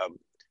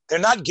they're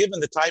not given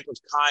the type of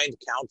kind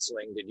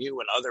counseling that you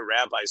and other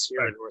rabbis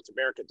here in North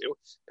America do.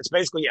 It's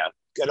basically,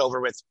 get over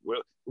with.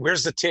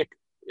 Where's the tick?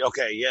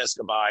 Okay, yes,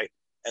 goodbye.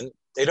 And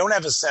they don't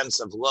have a sense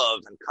of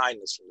love and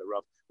kindness from the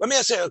Rav. Let me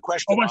ask you a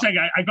question. Oh, one second.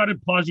 I got to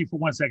pause you for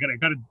 1 second.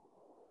 Can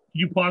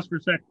you pause for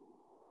a sec?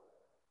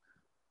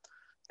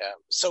 Yeah.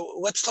 So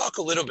let's talk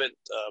a little bit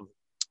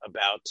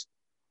about,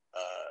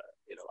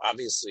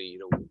 obviously,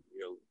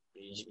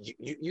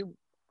 you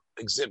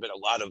exhibit a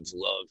lot of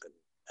love and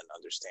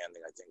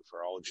understanding, I think,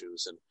 for all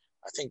Jews. And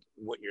I think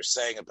what you're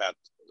saying about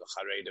the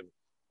Haredim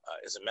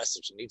is a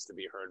message that needs to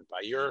be heard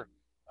by your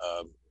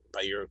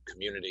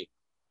community.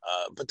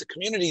 But the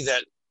community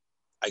that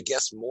I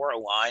guess more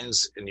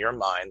aligns in your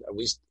mind, at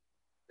least,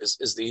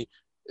 is the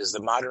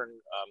modern,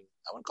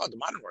 I wouldn't call it the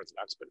modern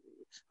Orthodox, but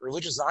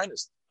religious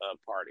Zionist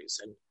parties.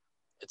 And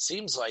it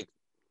seems like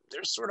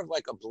there's sort of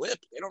like a blip.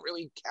 They don't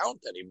really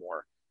count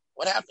anymore.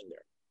 What happened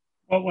there?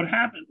 Well, what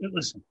happened,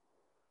 listen,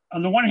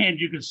 on the one hand,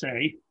 you could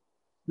say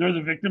they're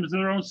the victims of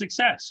their own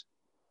success,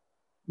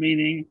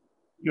 meaning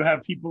you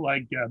have people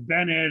like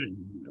Bennett and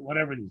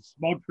whatever, these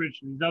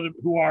Smotrich and these other,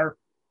 who are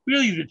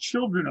really the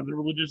children of the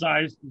religious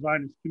Zionist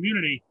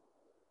community,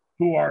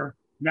 who are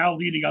now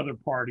leading other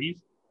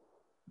parties.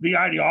 The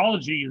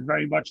ideology is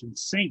very much in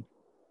sync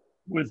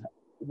with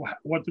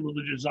what the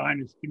religious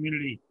Zionist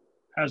community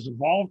has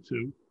evolved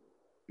to,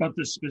 but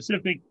the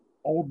specific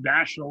old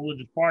national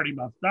religious party,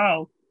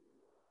 Mafdal,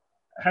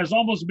 has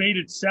almost made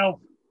itself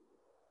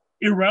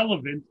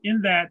irrelevant in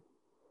that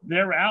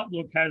their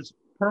outlook has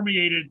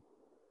permeated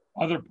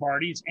other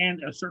parties,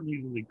 and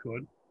certainly the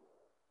Likud.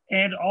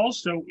 And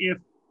also,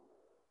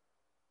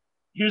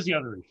 here's the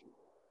other issue.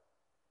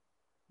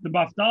 The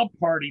Mafdal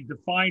party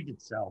defined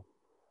itself,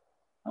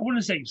 I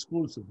wouldn't say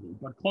exclusively,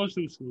 but close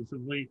to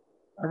exclusively,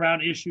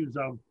 around issues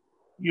of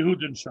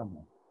Yehud and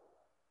Shomron,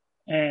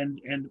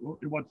 and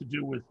what to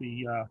do with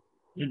the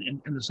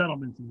in the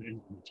settlements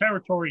in the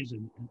territories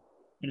and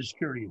the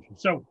security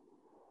issues. So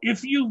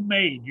if you've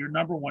made your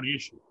number one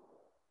issue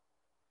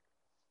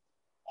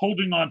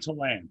holding on to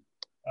land,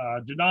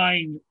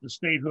 denying the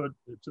statehood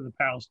to the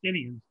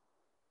Palestinians,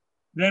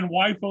 then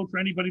why vote for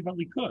anybody but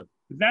Likud?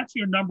 If that's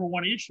your number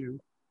one issue,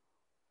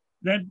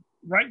 then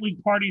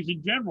right-wing parties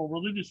in general,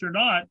 religious or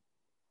not,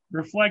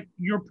 reflect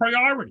your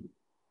priority.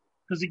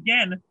 Because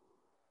again,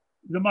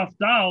 the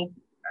Mafdal,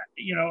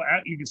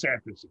 you can say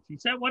after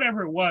 67,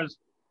 whatever it was,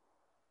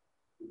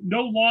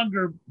 no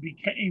longer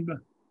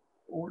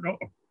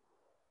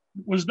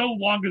was no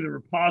longer the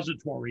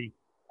repository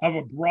of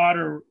a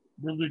broader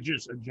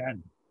religious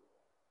agenda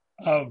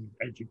of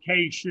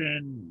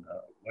education,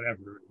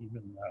 whatever,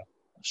 even a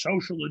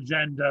social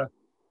agenda.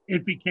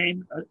 It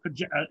became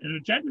an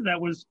agenda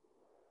that was,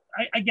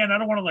 I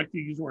don't want to like to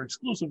use the word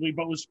exclusively,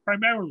 but was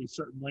primarily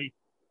certainly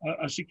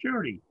a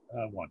security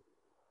one,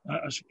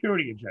 a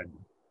security agenda,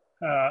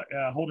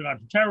 holding on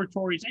to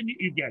territories. And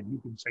again, you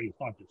can say it's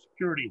not just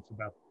security; it's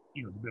about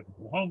the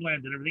biblical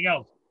homeland and everything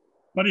else.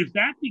 But if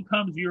that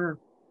becomes your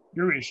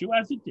issue,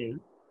 as it did,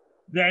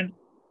 then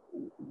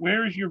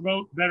where is your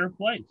vote better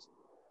placed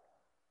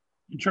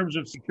in terms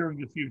of securing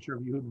the future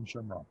of Yehudim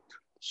Shomron?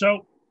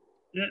 So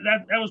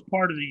that was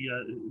part of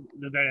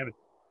the dynamic.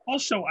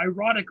 Also,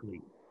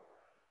 ironically,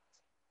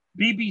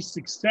 Bibi's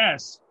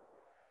success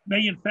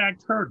may in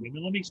fact hurt him.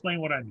 And let me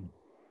explain what I mean.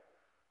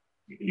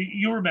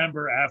 You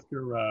remember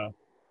after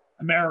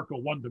America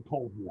won the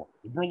Cold War,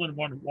 the Berlin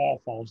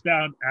Wall falls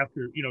down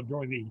after,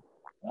 during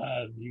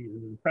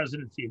the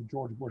presidency of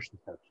George Bush the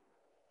first.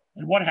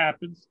 And what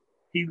happens?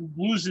 He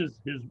loses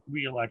his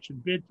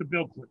re-election bid to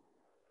Bill Clinton.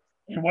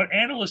 And what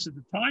analysts at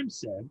the time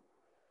said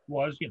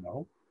was,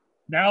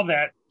 now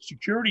that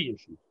security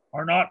issues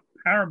are not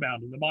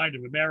paramount in the mind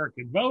of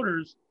American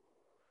voters,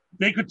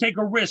 they could take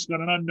a risk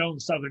on an unknown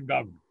Southern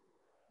government,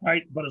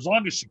 right? But as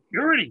long as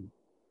security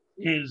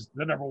is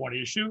the number one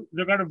issue,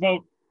 they're going to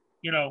vote,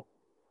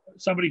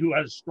 somebody who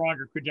has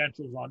stronger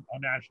credentials on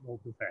national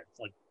defense,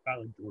 like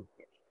George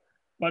Bush.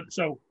 But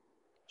so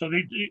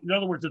they, in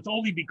other words, it's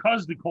only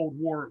because the Cold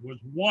War was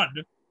won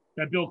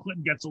that Bill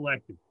Clinton gets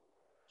elected.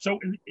 So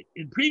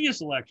in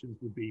previous elections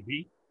with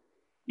Bibi,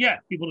 yeah,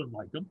 people didn't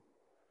like him.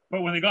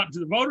 But when they got into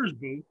the voters'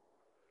 booth,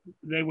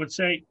 they would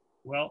say,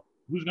 well,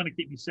 who's going to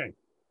keep me safe?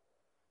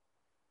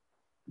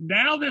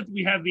 Now that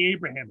we have the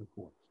Abraham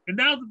Accords, and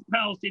now that the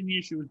Palestinian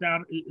issue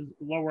is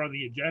lower on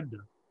the agenda,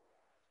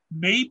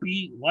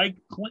 maybe like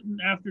Clinton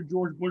after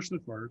George Bush the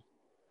first,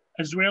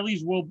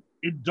 Israelis will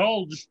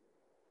indulge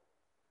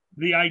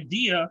the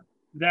idea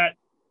that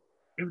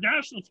if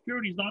national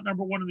security is not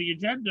number one on the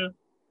agenda,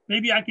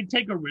 maybe I can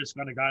take a risk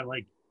on a guy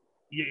like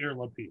Yair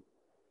Lapid.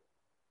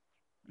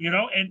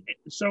 And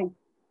so,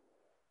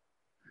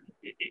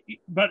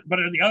 but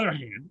on the other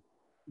hand,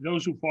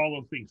 those who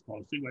follow things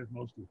closely, as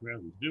most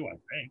Israelis do, I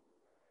think,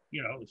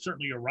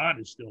 certainly Iran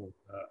is still,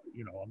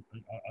 on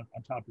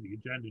top of the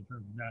agenda in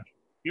terms of national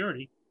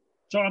security.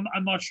 So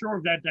I'm not sure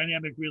if that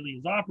dynamic really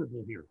is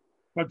operable here.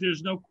 But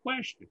there's no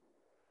question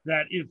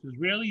that if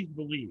Israelis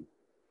believe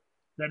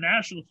that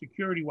national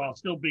security, while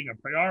still being a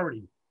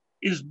priority,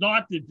 is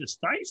not the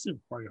decisive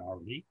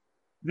priority,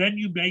 then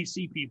you may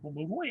see people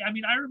move away. I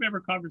mean, I remember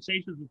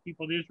conversations with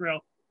people in Israel,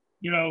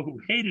 who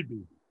hated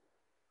me,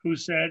 who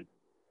said,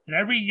 in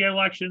every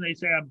election, they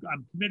say,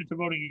 I'm committed to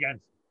voting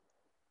against it.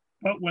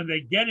 But when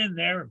they get in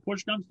there and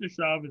push comes to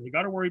shove and they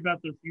got to worry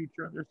about their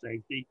future and their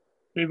safety,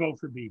 they vote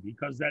for Bibi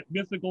because that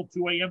mythical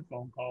 2 a.m.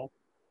 phone call,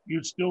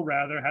 you'd still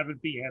rather have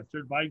it be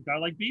answered by a guy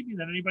like Bibi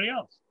than anybody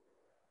else.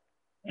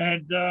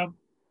 And,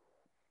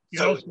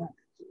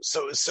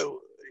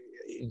 So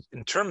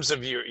in terms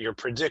of your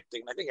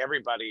predicting, I think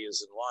everybody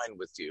is in line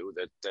with you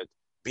that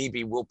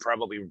Bibi will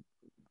probably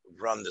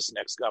run this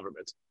next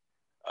government.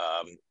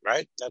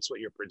 Right? That's what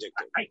you're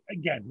predicting.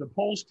 Again, the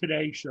polls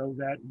today show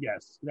that,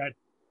 yes, that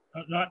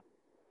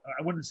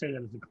I wouldn't say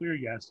that it's a clear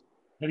yes,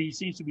 that he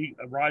seems to be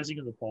rising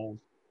in the polls.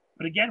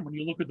 But again, when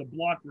you look at the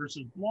bloc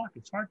versus bloc,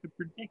 it's hard to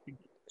predict. Yeah.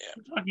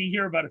 We're talking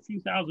here about a few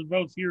thousand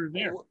votes here or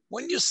there.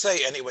 When you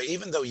say, anyway,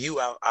 even though you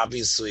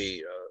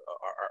obviously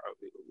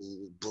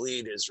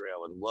bleed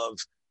Israel and love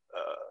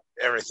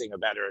everything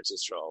about Eretz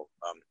Israel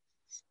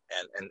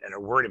and are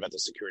worried about the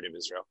security of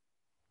Israel,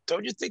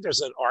 don't you think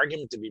there's an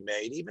argument to be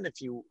made, even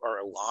if you are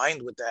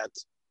aligned with that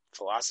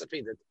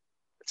philosophy, that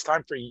it's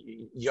time for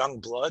young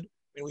blood?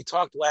 I mean, we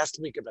talked last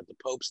week about the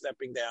Pope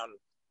stepping down.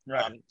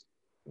 Right.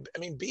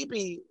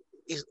 Bibi,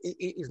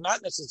 he's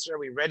not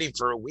necessarily ready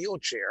for a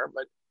wheelchair,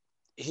 but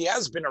he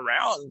has been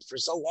around for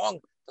so long.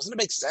 Doesn't it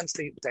make sense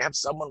to have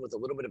someone with a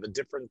little bit of a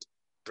different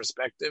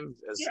perspective?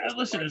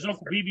 Listen,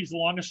 Bibi's the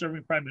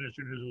longest-serving prime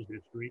minister in Israel's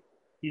history.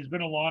 He's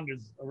been around,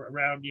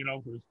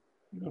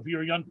 if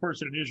you're a young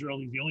person in Israel,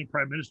 he's the only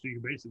prime minister you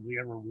basically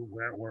ever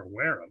were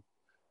aware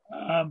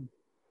of.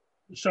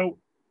 So,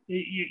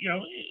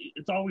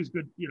 it's always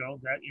good,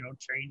 that,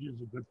 change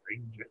is a good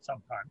thing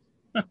sometimes.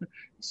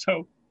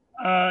 So,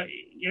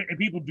 and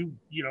people do,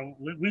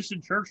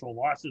 Winston Churchill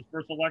lost his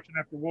first election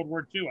after World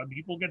War II. I mean,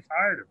 people get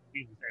tired of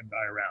being the same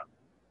guy around.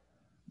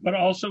 But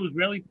also,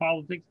 Israeli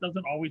politics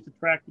doesn't always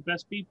attract the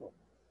best people.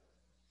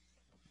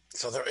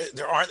 So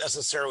there aren't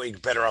necessarily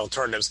better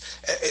alternatives.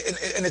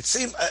 And it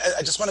seemed,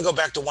 I just want to go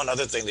back to one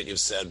other thing that you've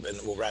said, and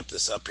we'll wrap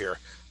this up here.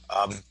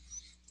 Um,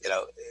 you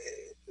know,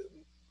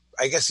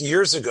 I guess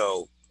years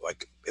ago,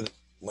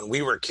 when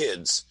we were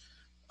kids,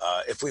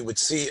 if we would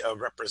see a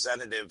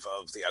representative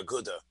of the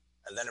Aguda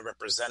and then a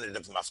representative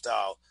of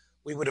Mafdal,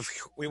 we would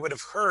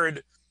have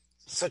heard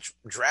such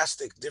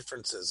drastic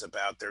differences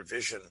about their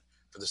vision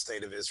for the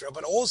state of Israel,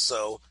 but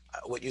also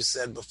what you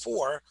said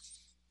before,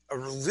 a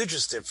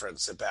religious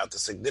difference about the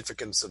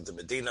significance of the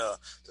Medina,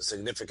 the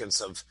significance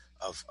of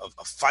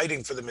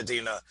fighting for the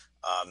Medina,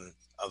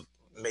 of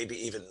maybe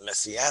even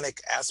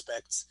messianic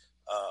aspects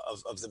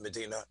of the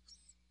Medina.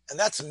 And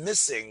that's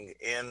missing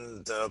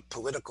in the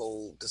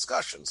political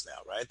discussions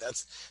now, right?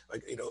 That's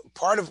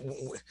part of,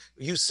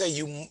 you say,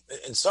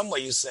 in some way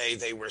you say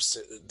they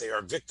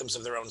are victims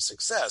of their own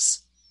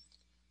success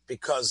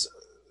because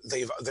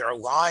they're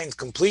aligned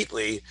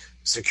completely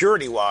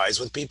security-wise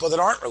with people that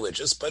aren't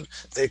religious, but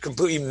they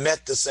completely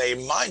met the same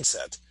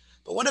mindset.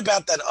 But what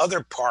about that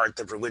other part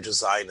of religious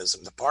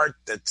Zionism, the part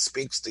that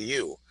speaks to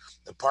you,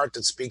 the part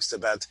that speaks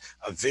about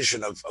a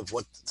vision of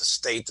what the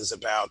state is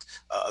about,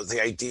 the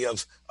idea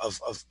of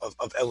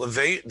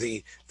elevate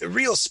the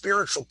real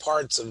spiritual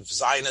parts of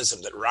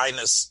Zionism that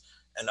Reines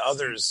and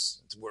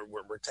others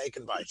were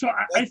taken by? So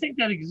I think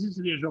that exists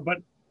in Israel,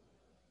 but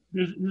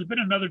there's been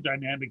another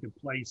dynamic at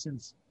play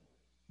since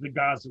the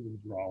Gaza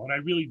withdrawal, and I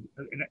really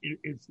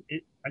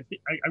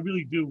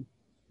do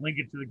link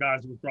it to the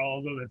Gaza withdrawal,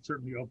 although that's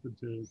certainly open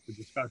to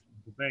discussion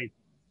and debate.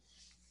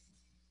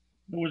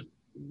 There was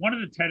one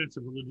of the tenets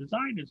of religious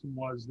Zionism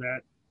was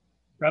that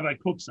Rabbi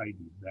Kook's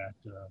idea that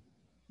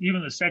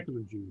even the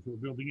secular Jews who are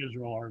building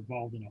Israel are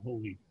involved in a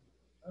holy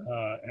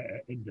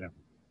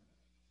endeavor.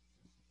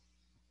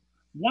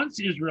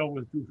 Once Israel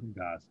withdrew from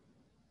Gaza,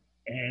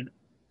 and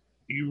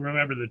you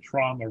remember the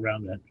trauma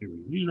around that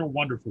period, these are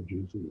wonderful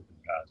Jews who lived in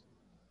Gaza.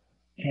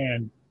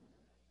 And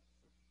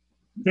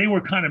they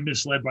were kind of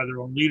misled by their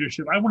own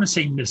leadership. I want to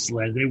say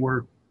misled. It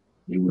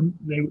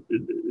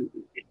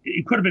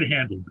could have been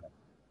handled better.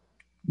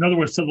 In other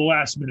words, to the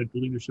last minute, the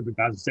leadership of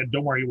Gaza said,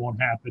 "Don't worry, it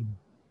won't happen,"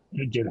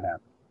 and it did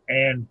happen.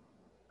 And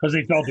because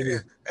they felt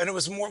and it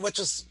was more. Let's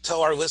just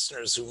tell our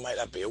listeners who might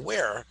not be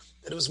aware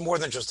that it was more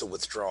than just a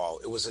withdrawal.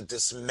 It was a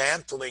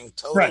dismantling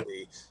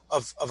totally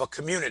of a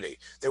community.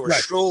 There were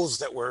shuls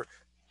that were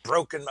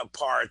broken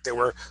apart. There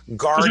were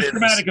gardens. It was a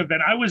traumatic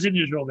event. I was in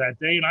Israel that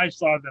day, and I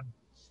saw them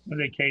when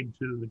they came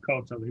to the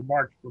Kotel. They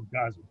marched from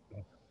Gaza.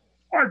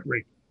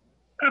 Heartbreaking.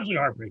 Absolutely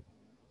heartbreaking.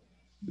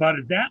 But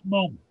at that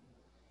moment,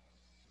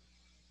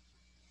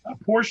 a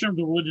portion of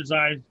the religious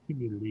Zionist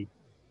community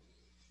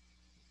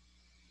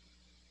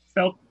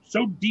felt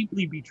so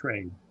deeply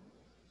betrayed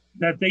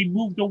that they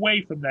moved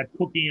away from that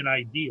Cookian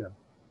idea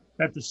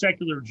that the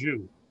secular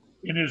Jew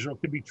in Israel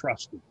could be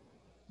trusted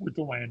with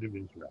the land of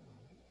Israel.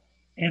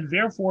 And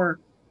therefore,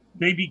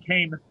 they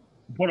became, to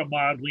put it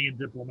mildly and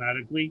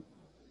diplomatically,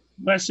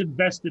 less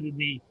invested in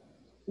the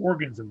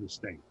organs of the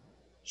state.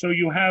 So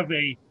you have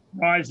a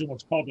rise in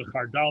what's called the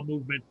Chardal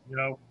movement.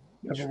 You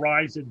have a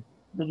rise in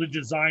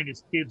religious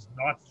Zionist kids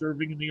not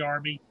serving in the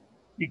army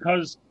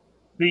because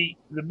the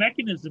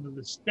mechanism of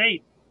the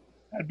state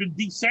had been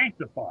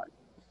desanctified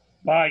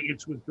by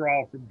its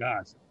withdrawal from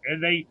Gaza,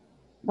 and they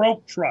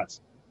broke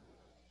trust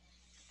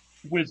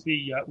with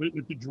the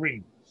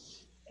dream,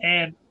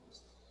 and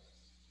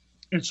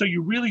so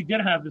you really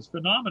did have this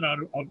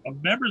phenomenon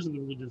of members of the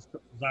religious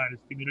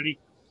Zionist community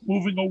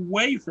moving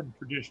away from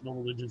traditional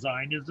religious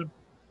Zionism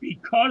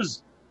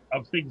because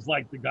of things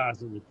like the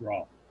Gaza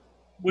withdrawal,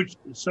 which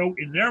so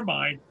in their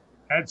mind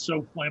had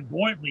so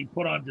flamboyantly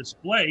put on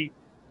display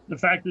the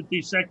fact that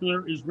the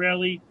secular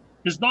Israeli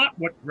is not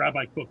what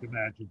Rabbi Kook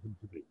imagined him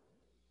to be.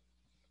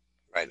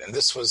 Right, and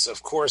this was,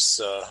 of course,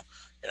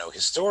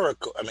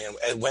 historical. I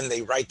mean, when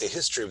they write the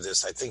history of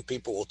this, I think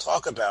people will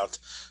talk about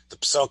the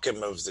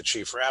psukim of the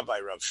chief rabbi,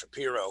 Rav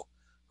Shapiro,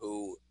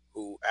 who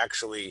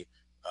actually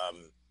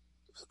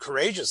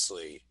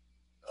courageously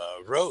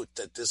wrote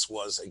that this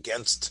was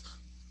against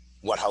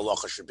what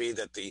halacha should be,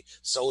 that the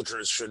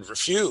soldiers should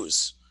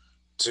refuse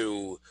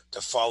to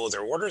follow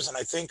their orders. And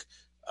I think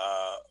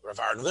Rav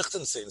Aaron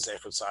Lichtenstein,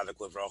 Zecher Tzadik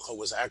Livrocha,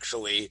 was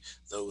actually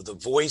the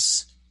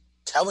voice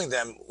telling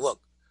them, look,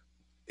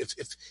 if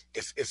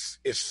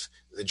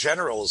the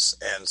generals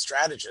and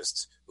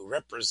strategists who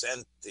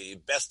represent the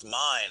best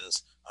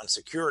minds on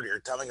security are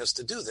telling us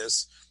to do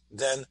this,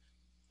 then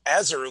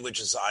as a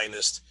religious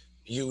Zionist,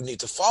 you need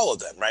to follow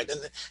them, right?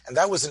 And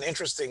that was an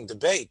interesting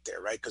debate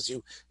there, right? Because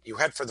you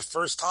had for the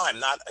first time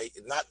not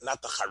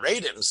the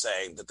Haredim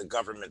saying that the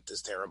government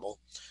is terrible,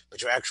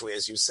 but you actually,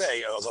 as you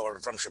say, although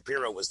from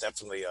Shapiro was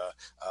definitely a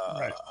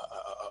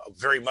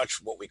very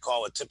much what we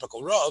call a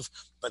typical Rav,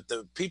 but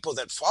the people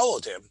that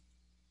followed him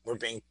were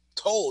being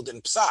told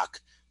in Psak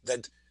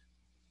that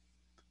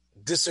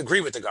disagree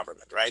with the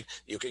government, right?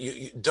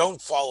 You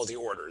don't follow the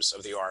orders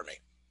of the army,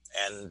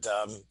 and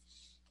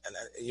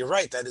you're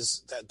right.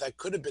 That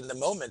could have been the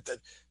moment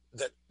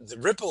that the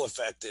ripple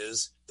effect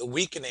is the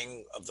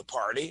weakening of the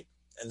party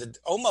and the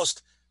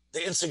almost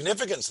the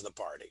insignificance of the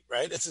party,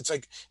 right? It's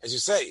like, as you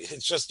say,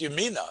 it's just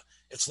Yamina.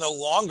 It's no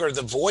longer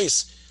the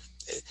voice.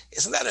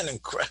 Isn't that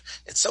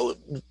it's so,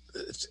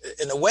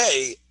 in a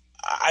way,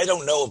 I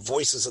don't know if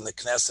voices in the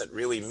Knesset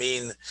really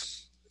mean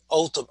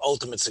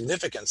ultimate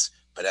significance,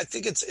 but I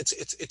think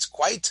it's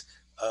quite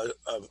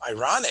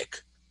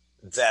ironic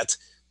that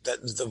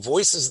the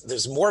voices,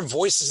 there's more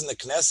voices in the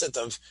Knesset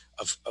of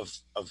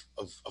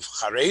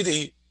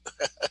Haredi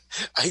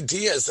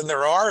ideas than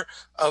there are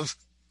of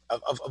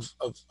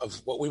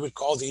what we would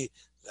call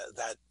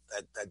that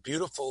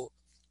beautiful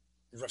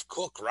Rav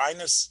Kook,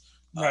 Reines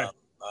Right.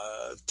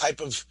 type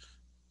of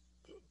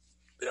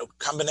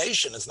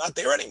combination. It's not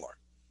there anymore,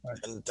 Right.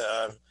 and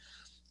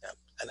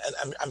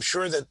I'm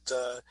sure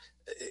that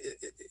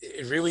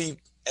it really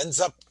ends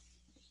up,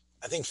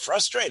 I think,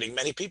 frustrating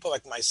many people.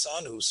 Like my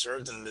son, who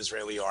served in the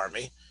Israeli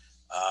army,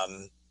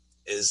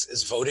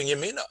 is voting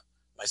Yamina.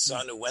 My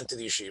son, who went to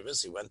the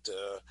yeshivas,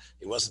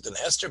 he wasn't in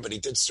Hester, but he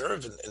did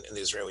serve in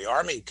the Israeli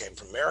army. He came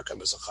from America,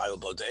 was a Chayil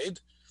Boded,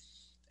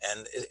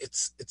 and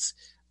it's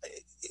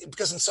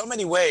because in so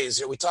many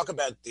ways, we talk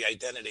about the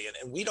identity,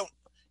 and we don't,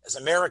 as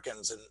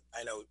Americans, and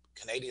I know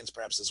Canadians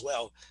perhaps as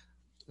well,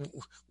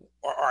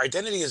 our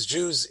identity as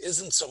Jews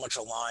isn't so much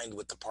aligned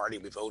with the party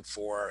we vote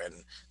for,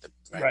 and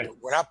Right.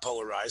 We're not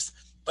polarized.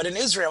 But in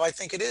Israel, I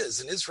think it is.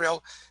 In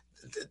Israel,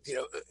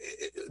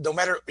 no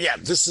matter,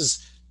 this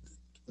is,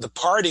 the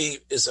party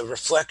is a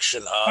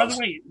reflection of. By the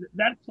way,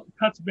 that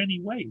cuts many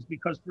ways,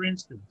 because, for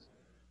instance,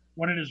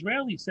 when an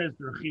Israeli says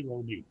they're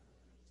Chiloni,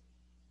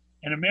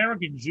 and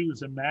American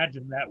Jews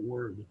imagine that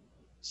word,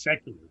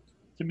 secular,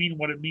 to mean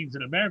what it means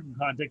in American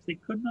context, they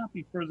could not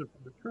be further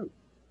from the truth.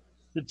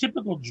 The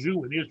typical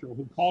Jew in Israel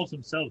who calls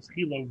themselves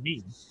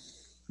Chiloni,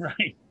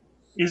 right,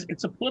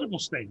 it's a political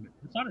statement.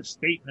 It's not a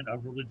statement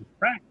of religious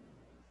practice.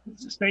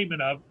 It's a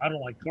statement of, I don't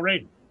like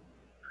Haredi,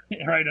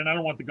 right, and I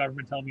don't want the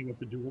government telling me what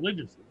to do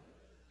religiously.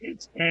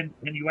 And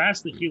you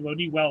ask the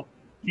Chiloni, well,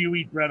 do you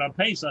eat bread on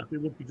Pesach? They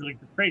look at you like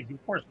you're crazy.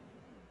 Of course not.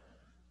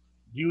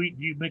 Do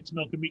you mix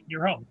milk and meat in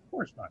your home? Of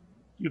course not.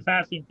 Do you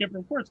fast on Kippur?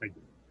 Of course I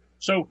do.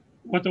 So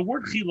what the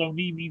word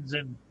Chiloni means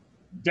in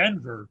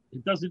Denver,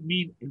 it doesn't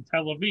mean in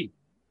Tel Aviv.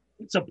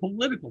 It's a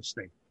political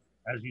statement,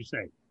 as you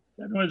say.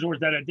 In other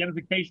words, that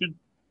identification,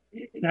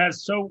 it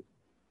has so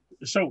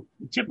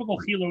the typical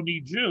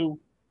Chiloni Jew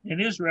in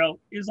Israel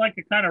is like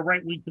a kind of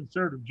right-wing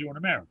conservative Jew in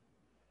America,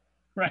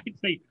 right?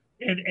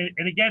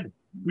 And again,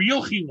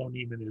 real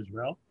Chilonim in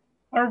Israel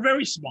are a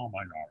very small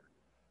minority.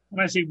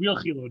 When I say real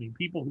Chilonim,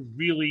 people who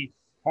really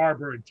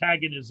harbor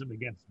antagonism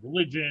against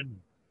religion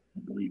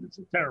and believe it's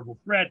a terrible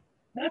threat,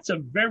 that's a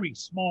very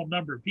small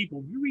number of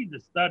people. If you read the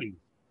studies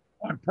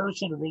on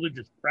personal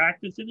religious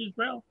practice in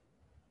Israel,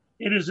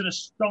 it is an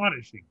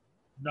astonishing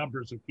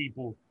numbers of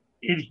people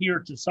adhere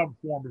to some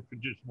form of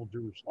traditional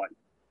Jewish life.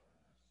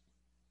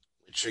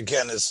 Which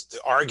again is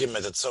the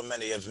argument that so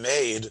many have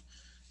made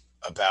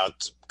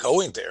about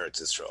going to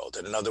Eretz Yisrael.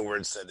 That in other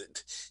words, that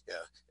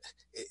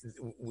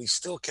we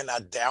still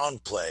cannot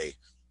downplay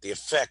the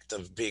effect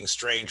of being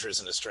strangers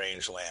in a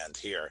strange land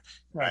here,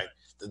 right?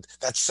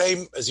 That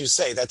same, as you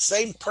say, that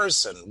same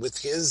person with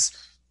his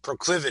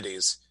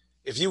proclivities,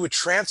 if you would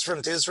transfer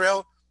him to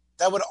Israel,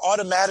 that would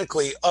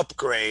automatically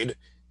upgrade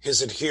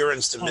his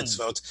adherence to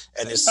mitzvot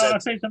and his. I'll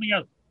say something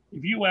else.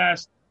 If you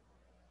asked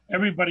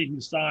everybody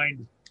who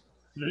signed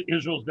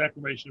Israel's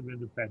Declaration of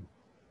Independence,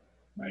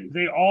 right,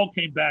 they all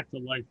came back to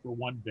life for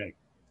one day,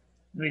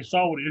 and they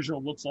saw what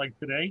Israel looks like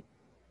today,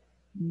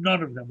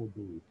 none of them would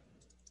believe.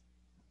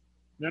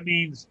 That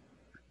means,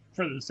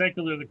 for the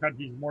secular, the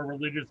country is more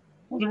religious.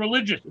 Well, the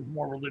religious is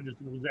more religious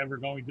than it was ever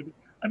going to be.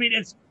 I mean,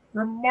 it's a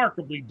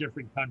remarkably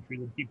different country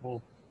than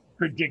people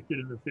predicted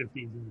in the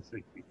 50s and the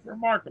 60s.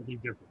 Remarkably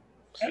different.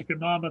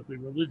 Economically,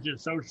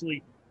 religious,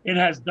 socially, it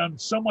has done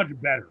so much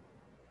better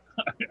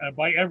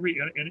by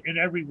in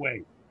every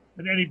way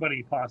than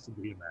anybody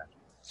possibly imagined.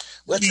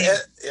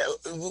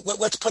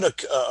 Let's put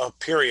a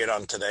period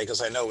on today,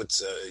 because I know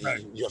it's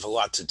right. you have a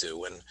lot to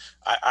do, and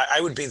I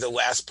would be the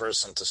last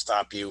person to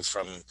stop you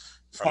from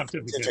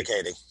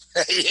pontificating.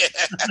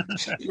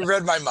 Yeah, you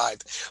read my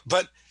mind.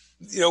 But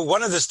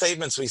one of the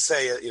statements we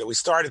say, we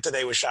started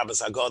today with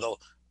Shabbos Hagodol,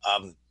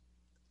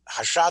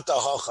 Hashata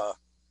Hocha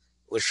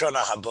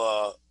Lashona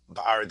Haba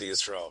Ba'ar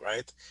Yisrael,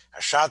 right?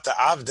 Hashata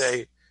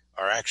Avde,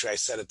 or actually I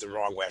said it the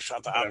wrong way.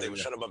 Hashata Avde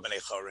Lashona Haba B'nei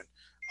Chorin.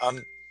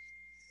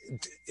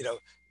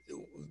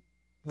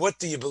 What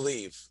do you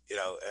believe?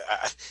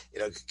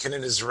 Can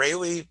an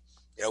Israeli,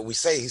 we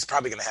say he's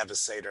probably going to have a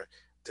Seder.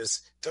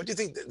 Don't you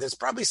think there's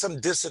probably some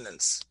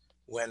dissonance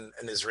when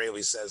an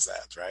Israeli says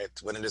that, right?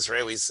 When an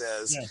Israeli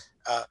says,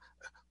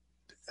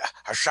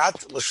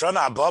 Hashat Lashon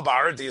Haba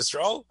Ba'ar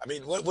Yisrael? I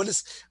mean, what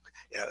is,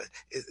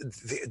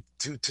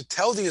 to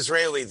tell the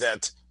Israeli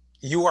that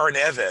you are an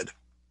Eved,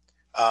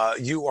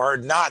 you are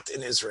not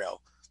in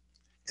Israel.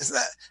 Isn't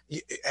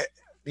that,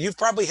 you've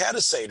probably had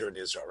a Seder in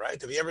Israel, right?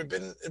 Have you ever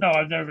been? No,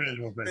 I've never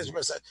been in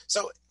Israel.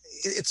 So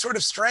it's sort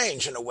of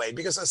strange in a way,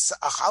 because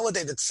a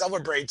holiday that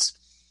celebrates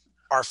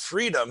our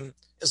freedom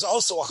is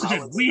also a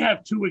holiday. We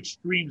have two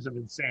extremes of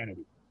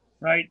insanity.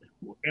 right?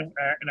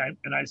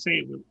 And I say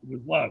it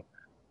with love,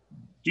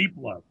 deep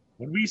love.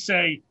 When we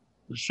say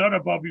the shut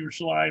above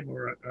Yerushalayim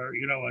or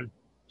a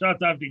shut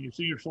davdin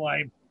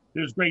Yerushalayim,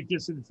 there's great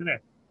dissonance in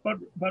that.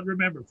 But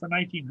remember, for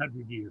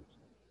 1900 years,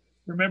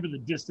 remember the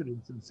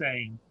dissonance in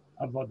saying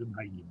Avodim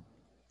Hayim,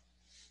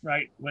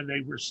 right? When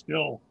they were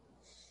still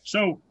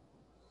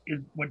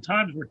when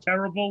times were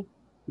terrible,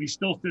 we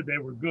still said they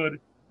were good,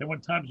 and when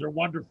times are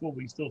wonderful,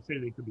 we still say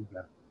they could be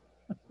better.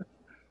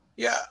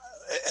 Yeah,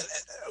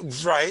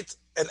 right.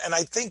 And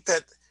I think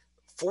that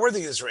for the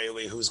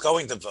Israeli who's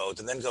going to vote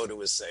and then go to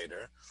his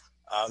Seder,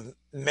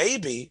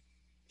 maybe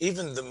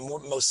even the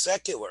most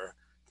secular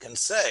can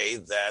say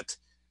that,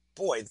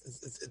 boy,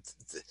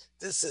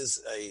 this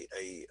is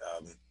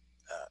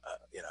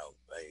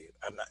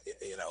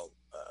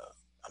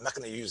I'm not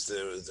going to use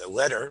the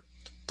letter,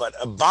 but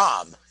a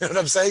bomb. You know what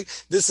I'm saying?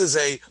 This is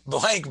a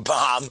blank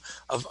bomb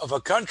of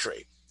a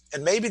country.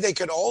 And maybe they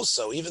could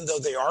also, even though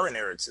they are in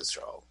Eretz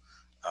Yisrael,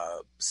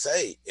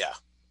 say, yeah,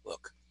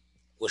 look,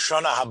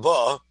 Lashon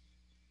Haba,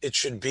 it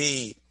should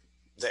be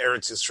the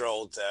Eretz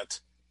Yisrael that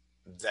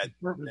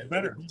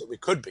we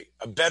could be,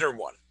 a better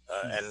one,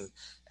 and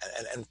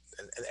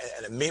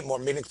a more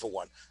meaningful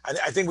one.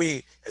 I think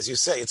we, as you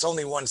say, it's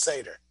only one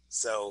Seder,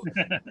 so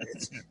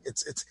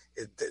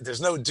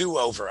there's no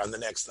do-over on the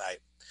next night.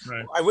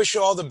 Right. I wish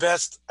you all the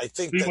best. I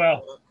think be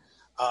well.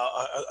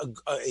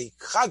 A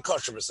Chag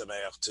Kosher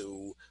B'Sameach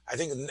to, I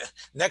think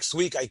next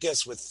week, I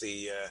guess, with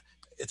the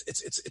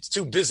it's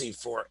too busy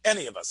for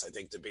any of us, I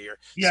think, to be here.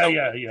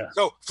 Yeah.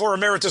 So for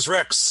Emeritus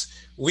Rex,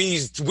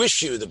 we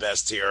wish you the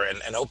best here,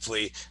 and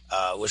hopefully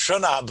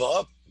Lashon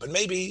Haba, but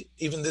maybe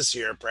even this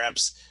year,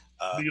 perhaps.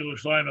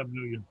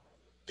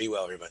 Be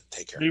well, everyone.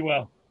 Take care. Be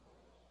well.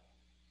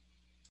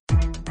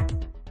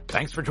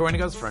 Thanks for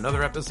joining us for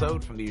another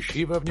episode from the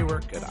Yeshiva of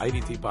Newark at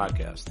IDT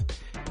Podcast.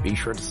 Be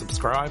sure to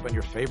subscribe on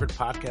your favorite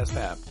podcast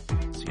app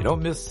so you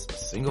don't miss a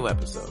single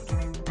episode.